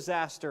 on the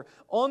disaster,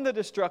 on the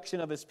destruction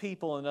of his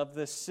people and of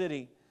this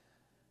city.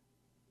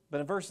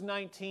 But in verse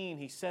 19,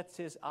 he sets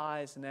his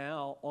eyes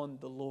now on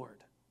the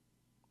Lord,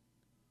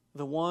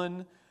 the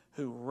one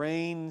who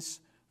reigns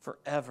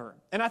forever.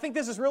 And I think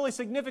this is really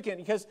significant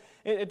because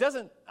it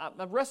doesn't,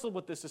 I've wrestled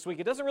with this week,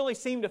 it doesn't really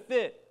seem to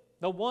fit.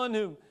 The one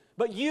who,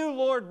 but you,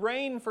 Lord,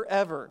 reign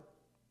forever.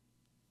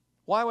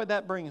 Why would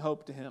that bring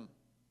hope to him?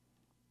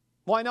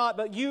 Why not?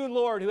 But you,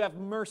 Lord, who have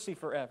mercy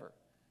forever.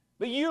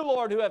 But you,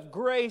 Lord, who have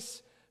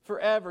grace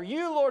forever.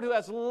 You, Lord, who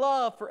has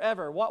love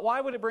forever.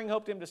 Why would it bring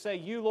hope to him to say,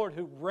 you, Lord,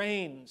 who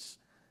reigns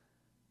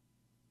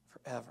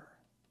forever?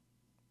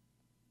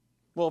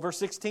 Well, verse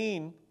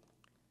 16,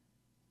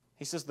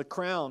 he says, the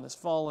crown has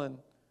fallen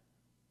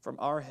from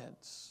our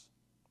heads.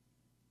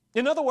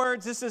 In other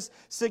words, this is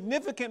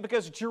significant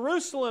because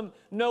Jerusalem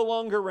no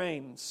longer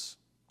reigns.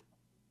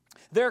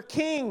 Their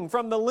king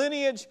from the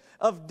lineage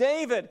of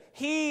David,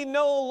 he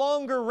no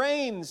longer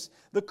reigns.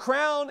 The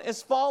crown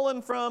is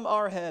fallen from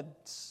our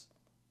heads.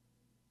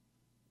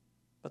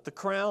 But the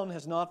crown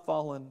has not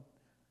fallen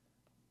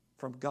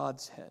from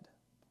God's head.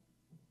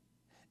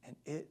 And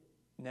it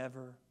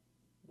never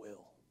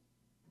will.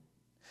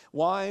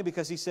 Why?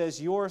 Because he says,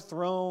 your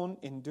throne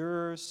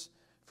endures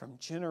from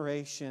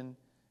generation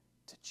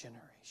to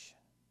generation.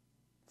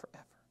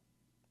 Forever.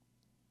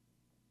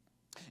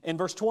 In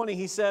verse 20,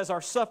 he says,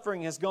 our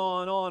suffering has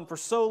gone on for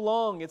so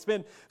long. It's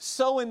been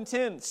so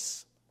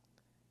intense.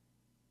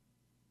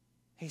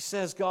 He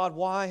says, God,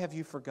 why have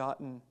you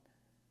forgotten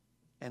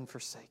and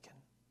forsaken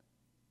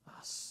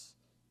us?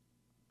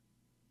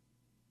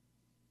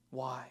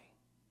 Why?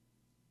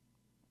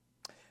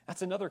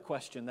 That's another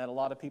question that a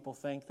lot of people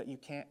think that you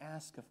can't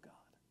ask of God.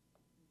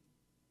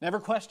 Never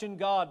question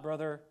God,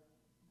 brother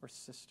or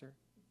sister.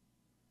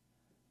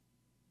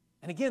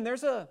 And again,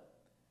 there's a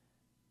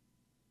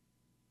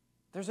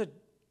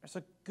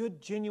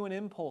good, genuine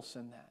impulse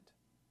in that.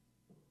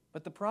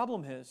 But the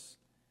problem is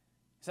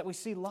that we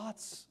see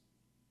lots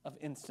of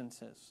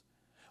instances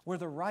where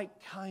the right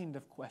kind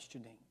of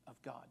questioning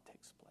of God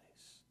takes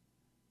place.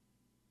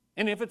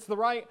 And if it's the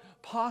right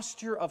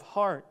posture of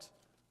heart,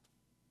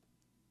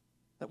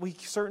 that we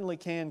certainly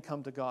can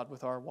come to God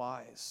with our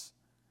whys.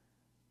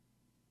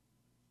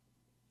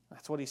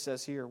 That's what he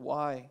says here.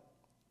 Why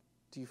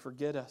do you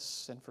forget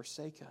us and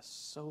forsake us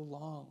so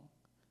long?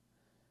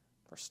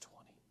 Verse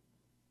 20.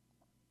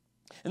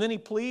 And then he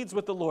pleads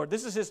with the Lord.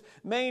 This is his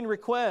main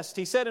request.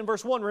 He said in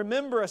verse 1,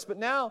 remember us. But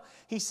now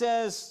he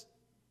says,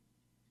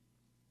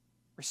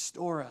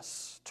 restore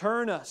us,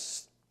 turn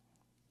us,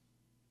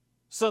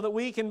 so that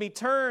we can be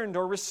turned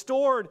or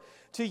restored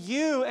to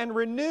you and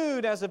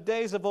renewed as of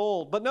days of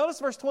old. But notice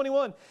verse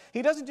 21.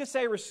 He doesn't just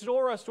say,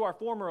 restore us to our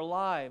former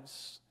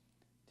lives.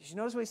 Did you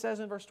notice what he says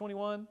in verse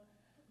 21?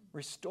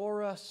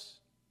 Restore us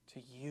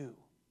to you,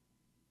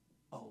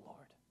 O Lord.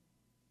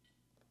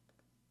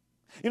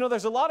 You know,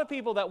 there's a lot of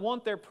people that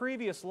want their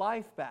previous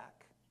life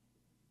back,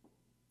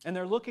 and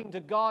they're looking to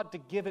God to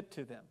give it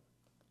to them.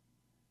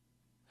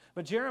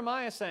 But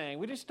Jeremiah is saying,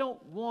 we just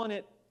don't want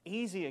it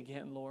easy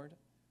again, Lord.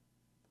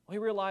 We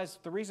realize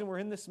the reason we're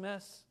in this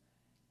mess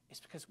is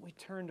because we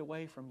turned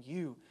away from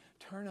you.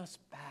 Turn us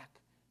back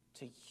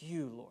to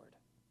you, Lord.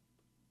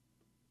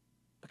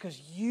 Because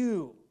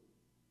you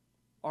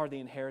are the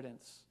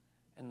inheritance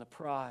and the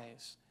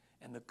prize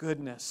and the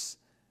goodness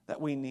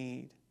that we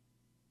need.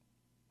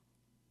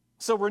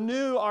 So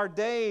renew our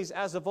days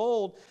as of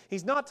old.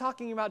 He's not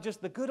talking about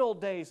just the good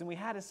old days and we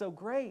had it so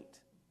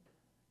great.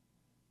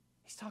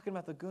 He's talking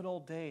about the good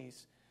old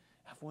days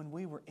of when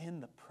we were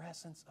in the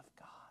presence of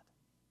God.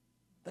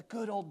 The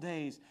good old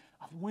days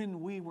of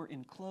when we were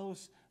in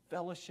close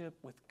fellowship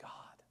with God.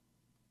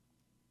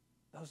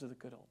 Those are the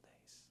good old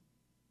days.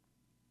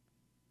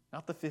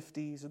 Not the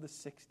 50s or the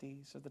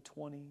 60s or the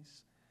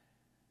 20s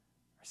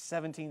or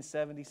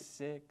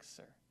 1776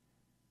 or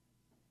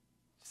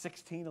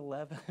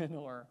 1611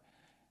 or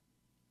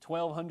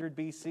 1200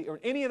 BC or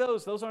any of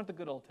those. Those aren't the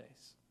good old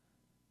days.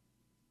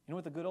 You know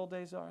what the good old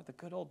days are? The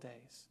good old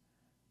days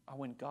are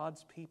when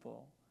God's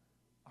people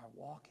are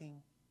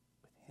walking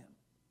with Him.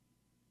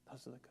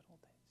 Those are the good old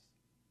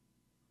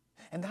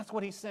days. And that's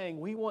what He's saying.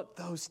 We want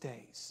those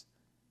days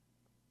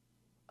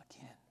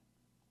again.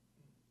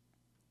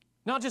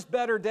 Not just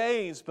better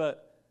days,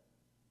 but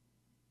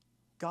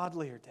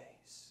godlier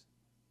days.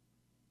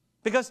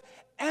 Because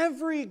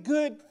every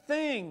good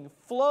thing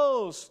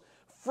flows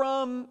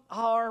from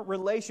our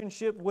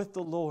relationship with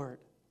the Lord.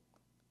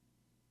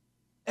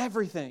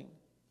 Everything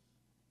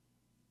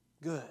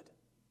good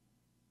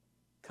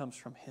comes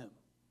from Him.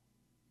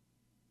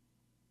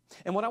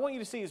 And what I want you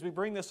to see as we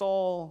bring this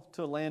all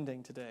to a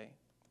landing today,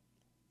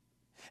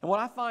 and what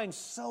I find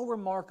so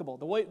remarkable,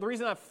 the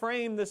reason I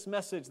framed this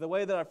message, the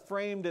way that I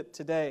framed it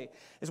today,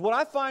 is what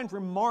I find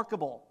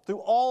remarkable through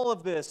all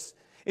of this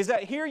is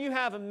that here you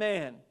have a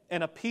man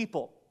and a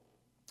people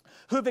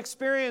who've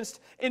experienced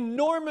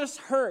enormous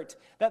hurt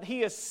that he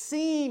has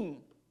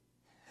seen,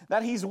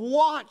 that he's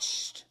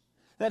watched,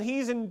 that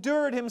he's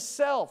endured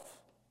himself.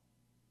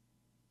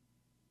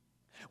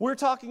 We're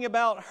talking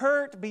about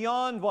hurt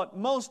beyond what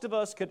most of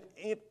us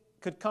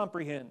could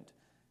comprehend,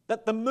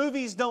 that the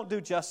movies don't do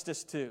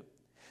justice to,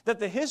 that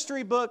the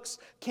history books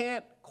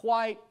can't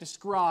quite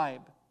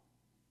describe.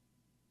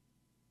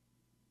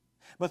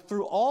 But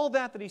through all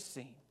that he's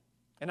seen,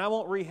 and I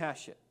won't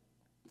rehash it,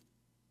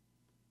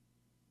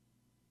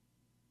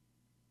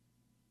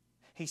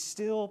 he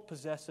still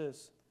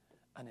possesses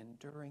an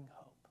enduring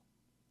hope.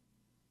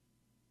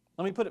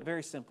 Let me put it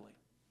very simply.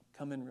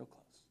 Come in real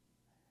close.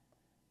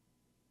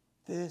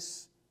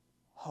 This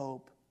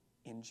hope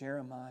in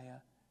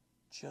Jeremiah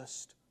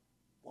just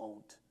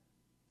won't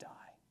die.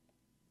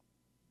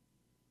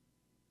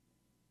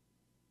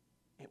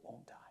 It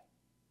won't die.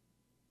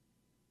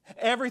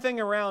 Everything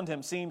around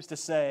him seems to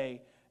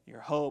say, your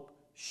hope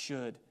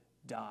should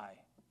die.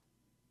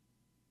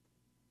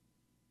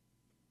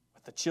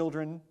 With the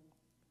children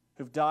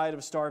who've died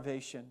of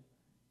starvation,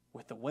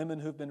 with the women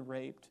who've been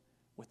raped,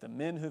 with the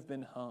men who've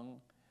been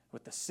hung,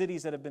 with the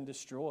cities that have been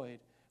destroyed,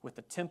 with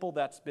the temple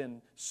that's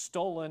been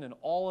stolen and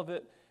all of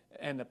it,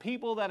 and the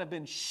people that have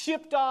been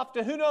shipped off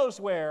to who knows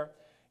where,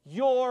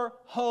 your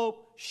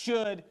hope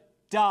should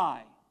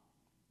die.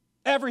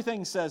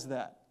 Everything says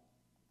that.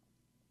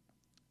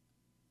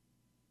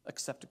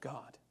 Except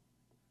God.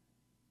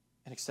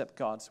 And except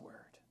God's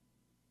Word.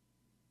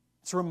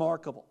 It's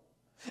remarkable.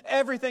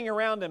 Everything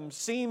around him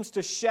seems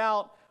to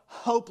shout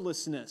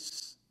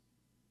hopelessness.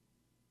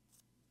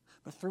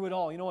 But through it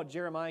all, you know what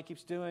Jeremiah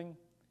keeps doing?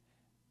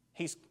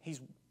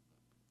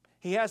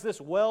 He has this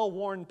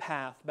well-worn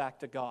path back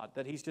to God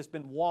that he's just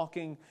been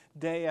walking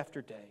day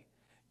after day,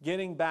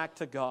 getting back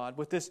to God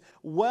with this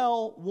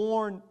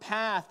well-worn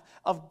path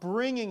of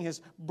bringing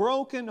his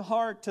broken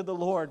heart to the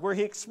Lord, where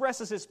he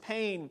expresses his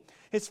pain,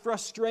 his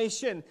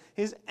frustration,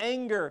 his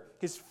anger,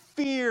 his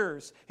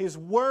fears, his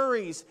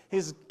worries,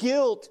 his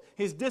guilt,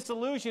 his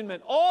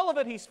disillusionment, all of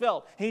it he's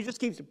felt. And he just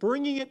keeps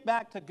bringing it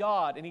back to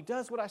God. And he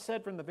does what I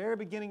said from the very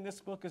beginning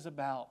this book is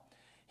about.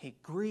 He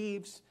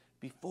grieves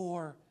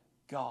before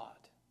God.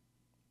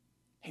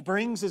 He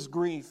brings his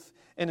grief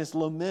and his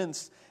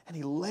laments and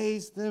he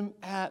lays them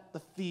at the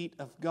feet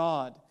of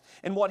God.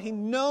 And what he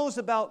knows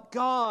about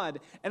God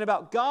and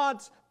about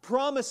God's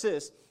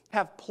promises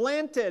have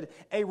planted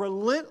a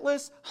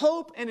relentless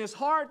hope in his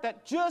heart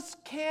that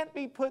just can't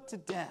be put to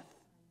death.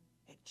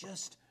 It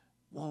just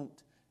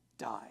won't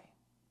die.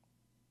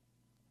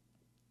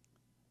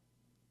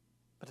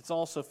 But it's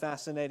also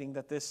fascinating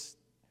that this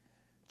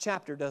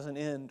chapter doesn't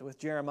end with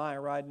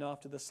Jeremiah riding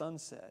off to the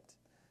sunset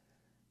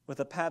with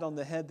a pat on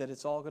the head that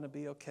it's all going to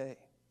be okay.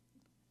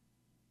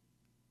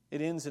 It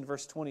ends in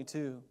verse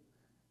 22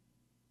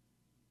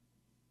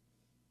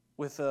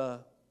 with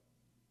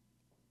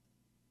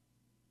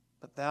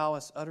but thou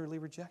hast utterly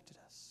rejected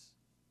us.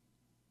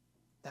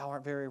 Thou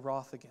art very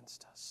wroth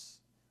against us.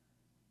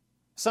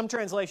 Some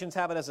translations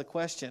have it as a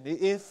question.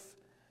 If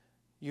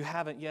you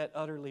haven't yet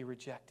utterly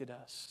rejected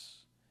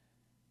us,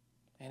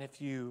 and if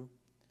you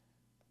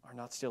are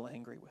not still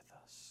angry with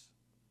us.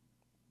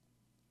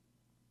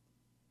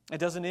 It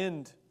doesn't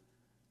end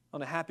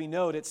on a happy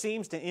note. It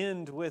seems to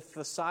end with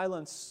the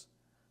silence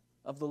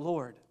of the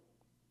Lord.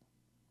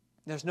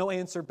 There's no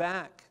answer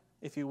back,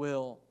 if you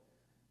will.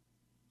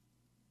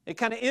 It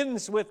kind of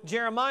ends with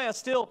Jeremiah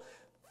still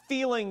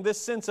feeling this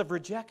sense of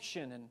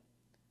rejection and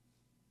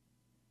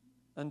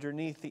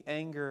underneath the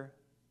anger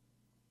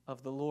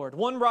of the Lord.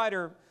 One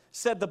writer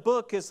said the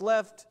book is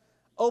left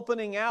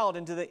opening out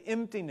into the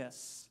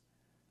emptiness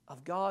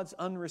of God's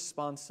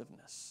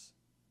unresponsiveness.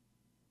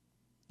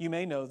 You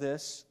may know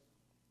this,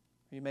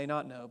 you may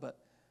not know, but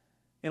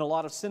in a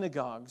lot of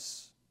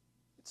synagogues,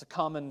 it's a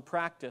common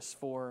practice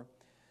for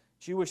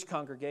Jewish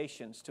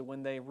congregations to,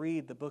 when they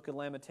read the book of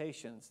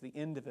Lamentations, the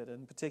end of it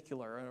in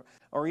particular,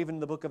 or even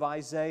the book of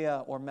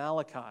Isaiah or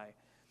Malachi,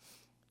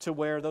 to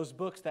where those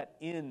books that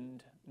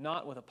end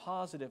not with a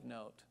positive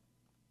note,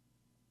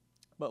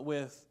 but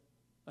with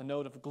a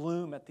note of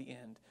gloom at the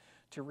end,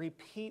 to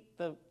repeat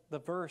the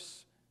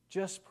verse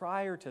just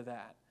prior to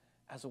that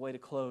as a way to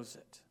close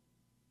it.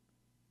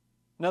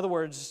 In other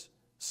words,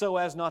 so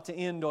as not to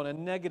end on a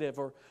negative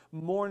or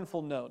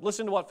mournful note.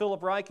 Listen to what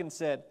Philip Ryken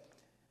said.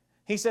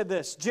 He said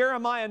this: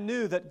 Jeremiah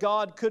knew that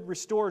God could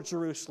restore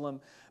Jerusalem,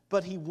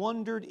 but he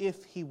wondered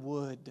if he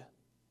would.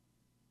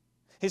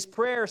 His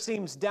prayer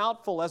seems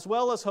doubtful as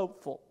well as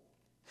hopeful,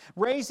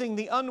 raising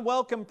the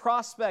unwelcome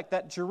prospect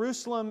that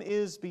Jerusalem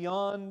is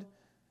beyond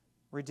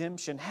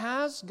redemption.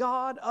 Has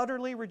God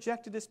utterly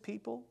rejected His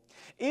people?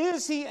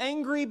 Is He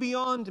angry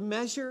beyond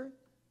measure?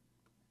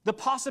 The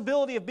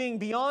possibility of being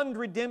beyond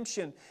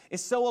redemption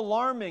is so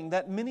alarming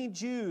that many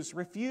Jews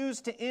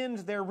refuse to end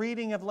their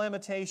reading of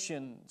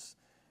Lamentations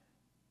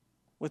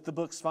with the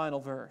book's final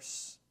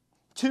verse.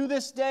 To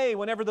this day,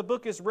 whenever the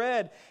book is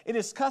read, it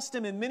is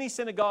custom in many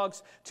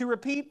synagogues to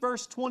repeat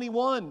verse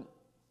 21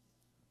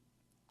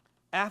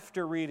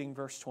 after reading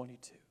verse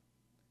 22.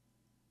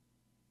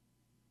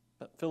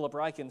 But Philip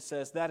Ryken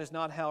says that is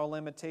not how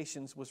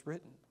Lamentations was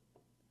written.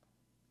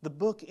 The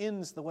book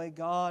ends the way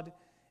God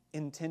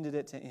intended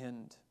it to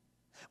end,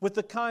 with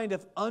the kind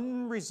of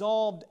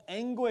unresolved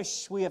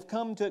anguish we have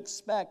come to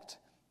expect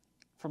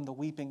from the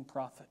weeping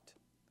prophet.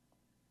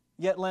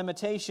 Yet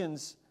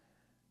Lamentations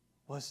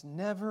was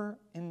never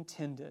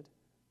intended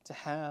to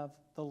have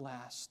the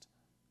last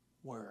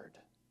word.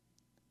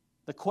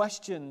 The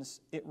questions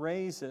it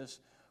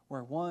raises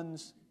were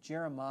ones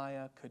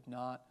Jeremiah could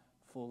not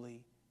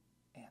fully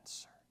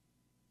answer.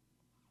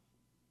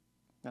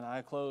 And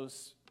I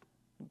close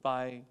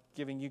by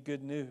giving you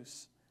good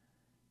news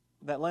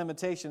that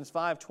Lamentations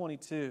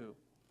 5:22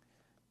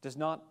 does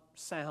not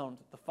sound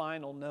the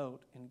final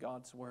note in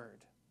God's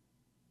Word.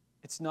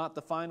 It's not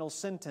the final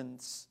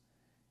sentence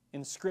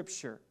in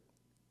Scripture.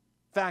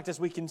 In fact,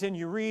 as we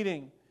continue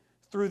reading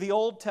through the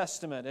Old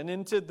Testament and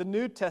into the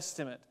New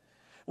Testament,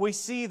 we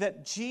see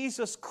that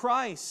Jesus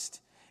Christ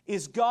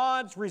is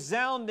God's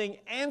resounding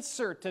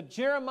answer to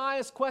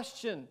Jeremiah's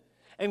question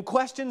and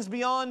questions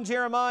beyond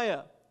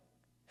Jeremiah.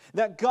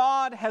 That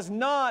God has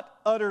not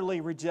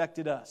utterly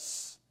rejected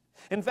us.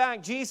 In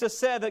fact, Jesus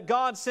said that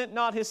God sent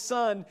not His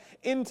Son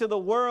into the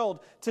world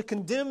to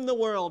condemn the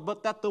world,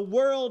 but that the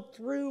world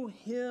through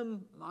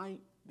Him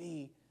might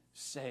be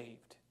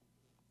saved.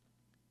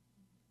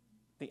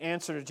 The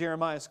answer to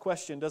Jeremiah's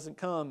question doesn't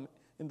come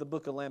in the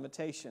book of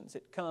Lamentations.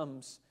 It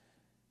comes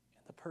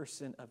in the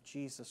person of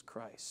Jesus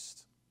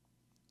Christ.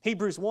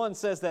 Hebrews 1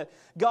 says that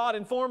God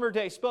in former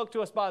days spoke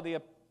to us by the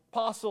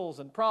apostles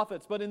and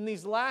prophets, but in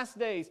these last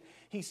days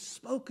He's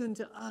spoken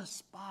to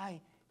us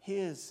by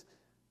His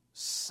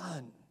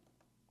Son.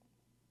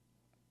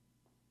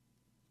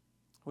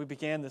 We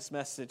began this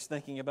message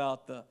thinking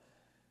about the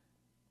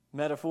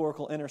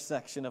metaphorical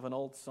intersection of an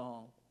old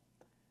song,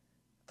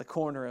 the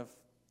corner of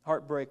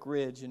Heartbreak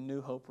Ridge and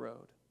New Hope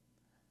Road.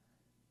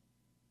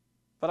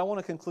 But I want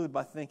to conclude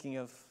by thinking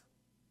of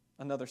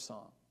another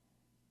song,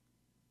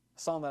 a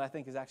song that I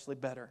think is actually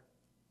better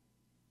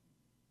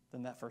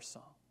than that first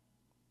song.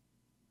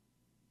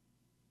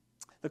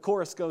 The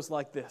chorus goes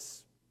like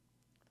this: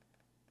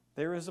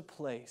 there is a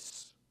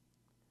place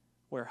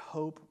where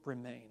hope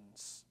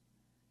remains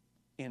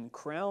in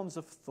crowns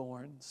of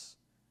thorns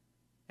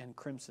and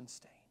crimson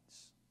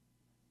stains,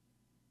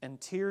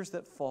 and tears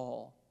that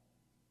fall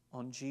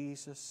on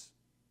Jesus'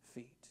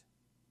 feet,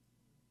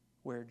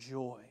 where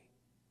joy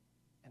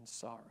and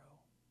sorrow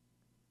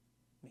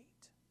meet.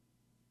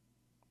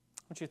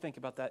 I want you to think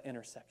about that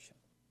intersection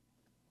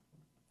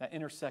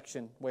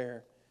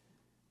where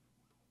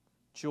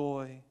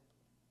joy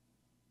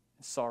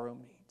and sorrow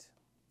meet.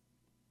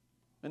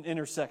 An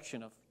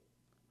intersection of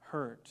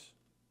hurt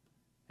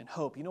and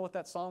hope. You know what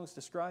that song is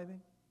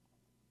describing?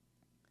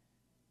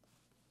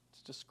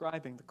 It's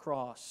describing the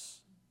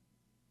cross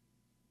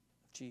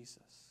of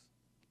Jesus.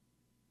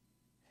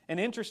 And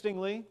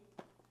interestingly,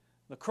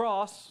 the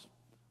cross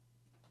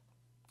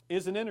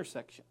is an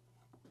intersection.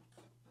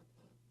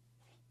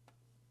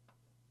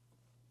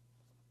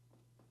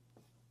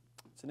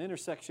 It's an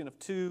intersection of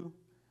two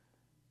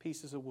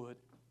pieces of wood.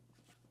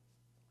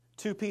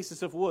 Two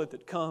pieces of wood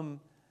that come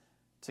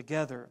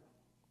together.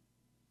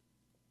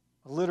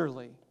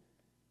 Literally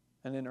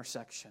an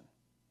intersection.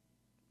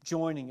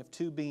 Joining of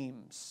two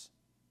beams.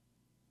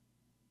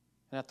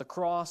 And at the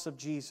cross of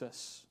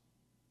Jesus,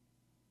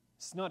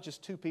 it's not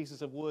just two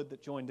pieces of wood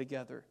that join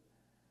together.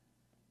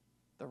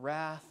 The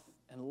wrath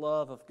and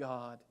love of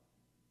God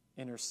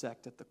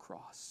intersect at the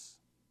cross.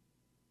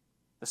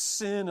 The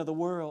sin of the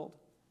world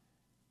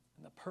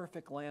and the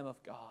perfect Lamb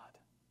of God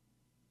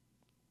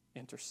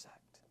intersect.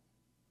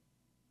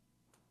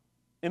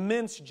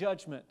 Immense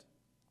judgment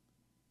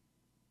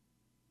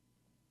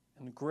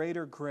and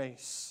greater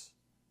grace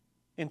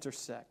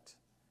intersect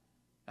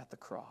at the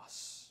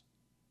cross.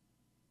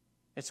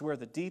 It's where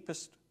the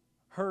deepest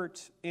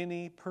hurt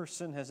any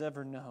person has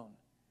ever known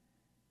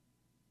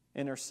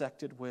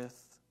intersected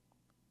with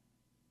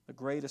the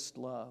greatest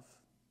love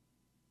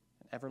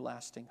and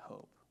everlasting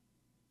hope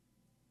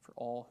for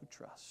all who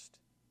trust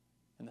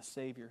in the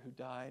Savior who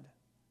died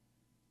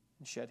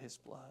and shed His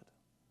blood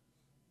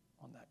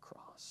on that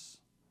cross,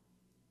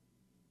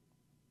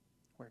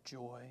 where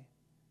joy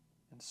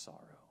and sorrow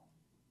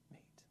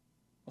meet.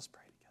 Let's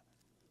pray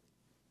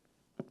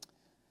together.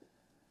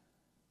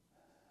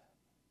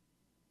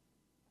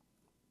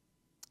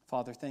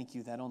 Father, thank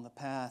you that on the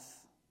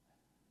path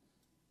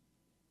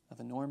of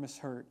enormous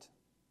hurt,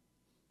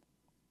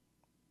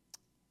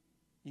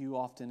 you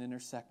often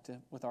intersect it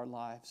with our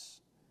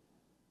lives,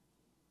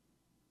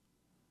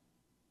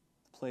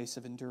 the place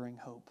of enduring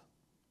hope.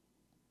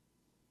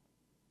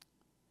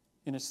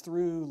 And it's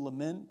through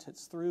lament,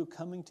 it's through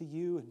coming to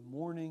you and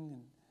mourning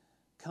and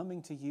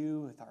coming to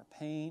you with our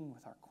pain,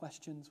 with our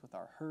questions, with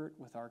our hurt,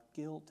 with our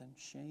guilt and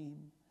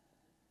shame,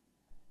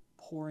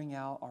 pouring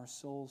out our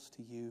souls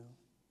to you,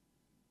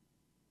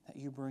 that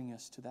you bring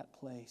us to that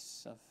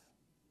place of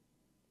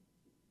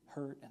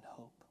hurt and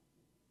hope.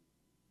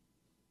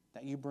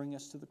 That you bring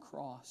us to the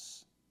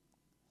cross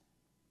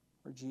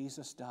where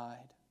Jesus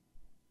died,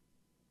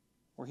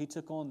 where He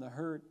took on the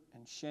hurt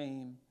and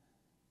shame,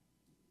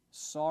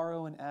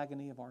 sorrow and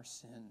agony of our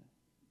sin,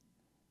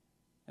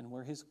 and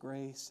where His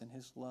grace and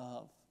His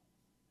love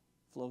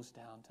flows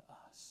down to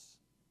us.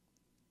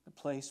 The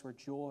place where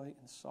joy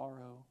and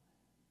sorrow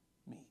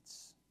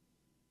meets.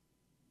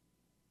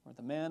 Where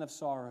the man of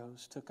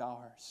sorrows took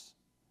ours,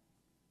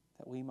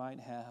 that we might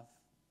have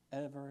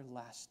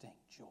everlasting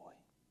joy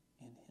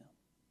in Him.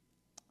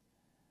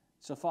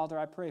 So, Father,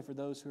 I pray for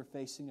those who are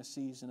facing a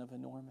season of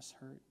enormous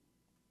hurt,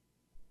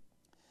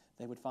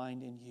 they would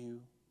find in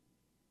you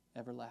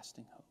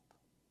everlasting hope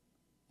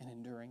and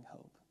enduring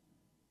hope.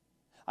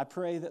 I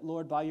pray that,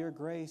 Lord, by your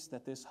grace,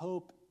 that this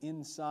hope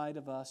inside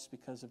of us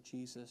because of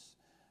Jesus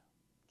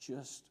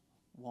just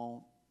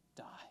won't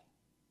die.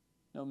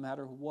 No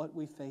matter what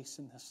we face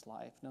in this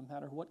life, no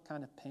matter what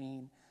kind of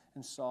pain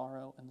and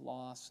sorrow and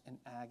loss and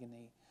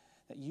agony,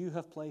 that you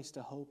have placed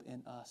a hope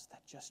in us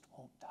that just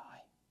won't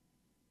die.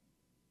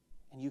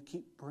 And you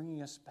keep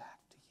bringing us back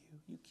to you.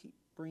 You keep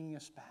bringing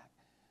us back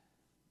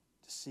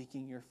to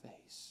seeking your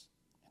face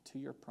and to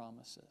your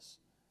promises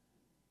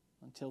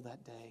until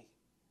that day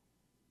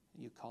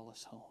that you call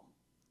us home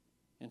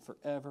and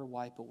forever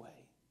wipe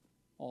away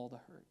all the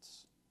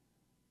hurts.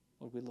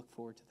 Lord, we look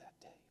forward to that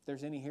day. If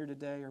there's any here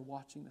today or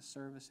watching the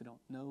service who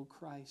don't know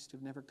Christ,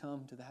 who've never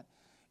come to that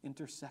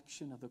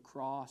intersection of the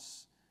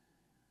cross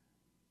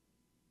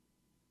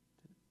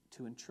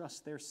to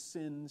entrust their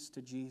sins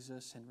to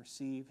Jesus and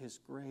receive His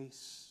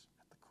grace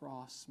at the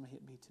cross, may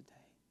it be today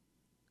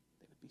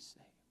they would be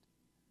saved.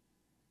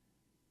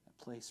 That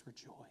place where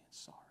joy and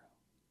sorrow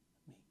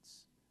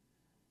meets.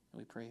 And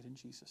we pray it in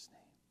Jesus'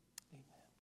 name.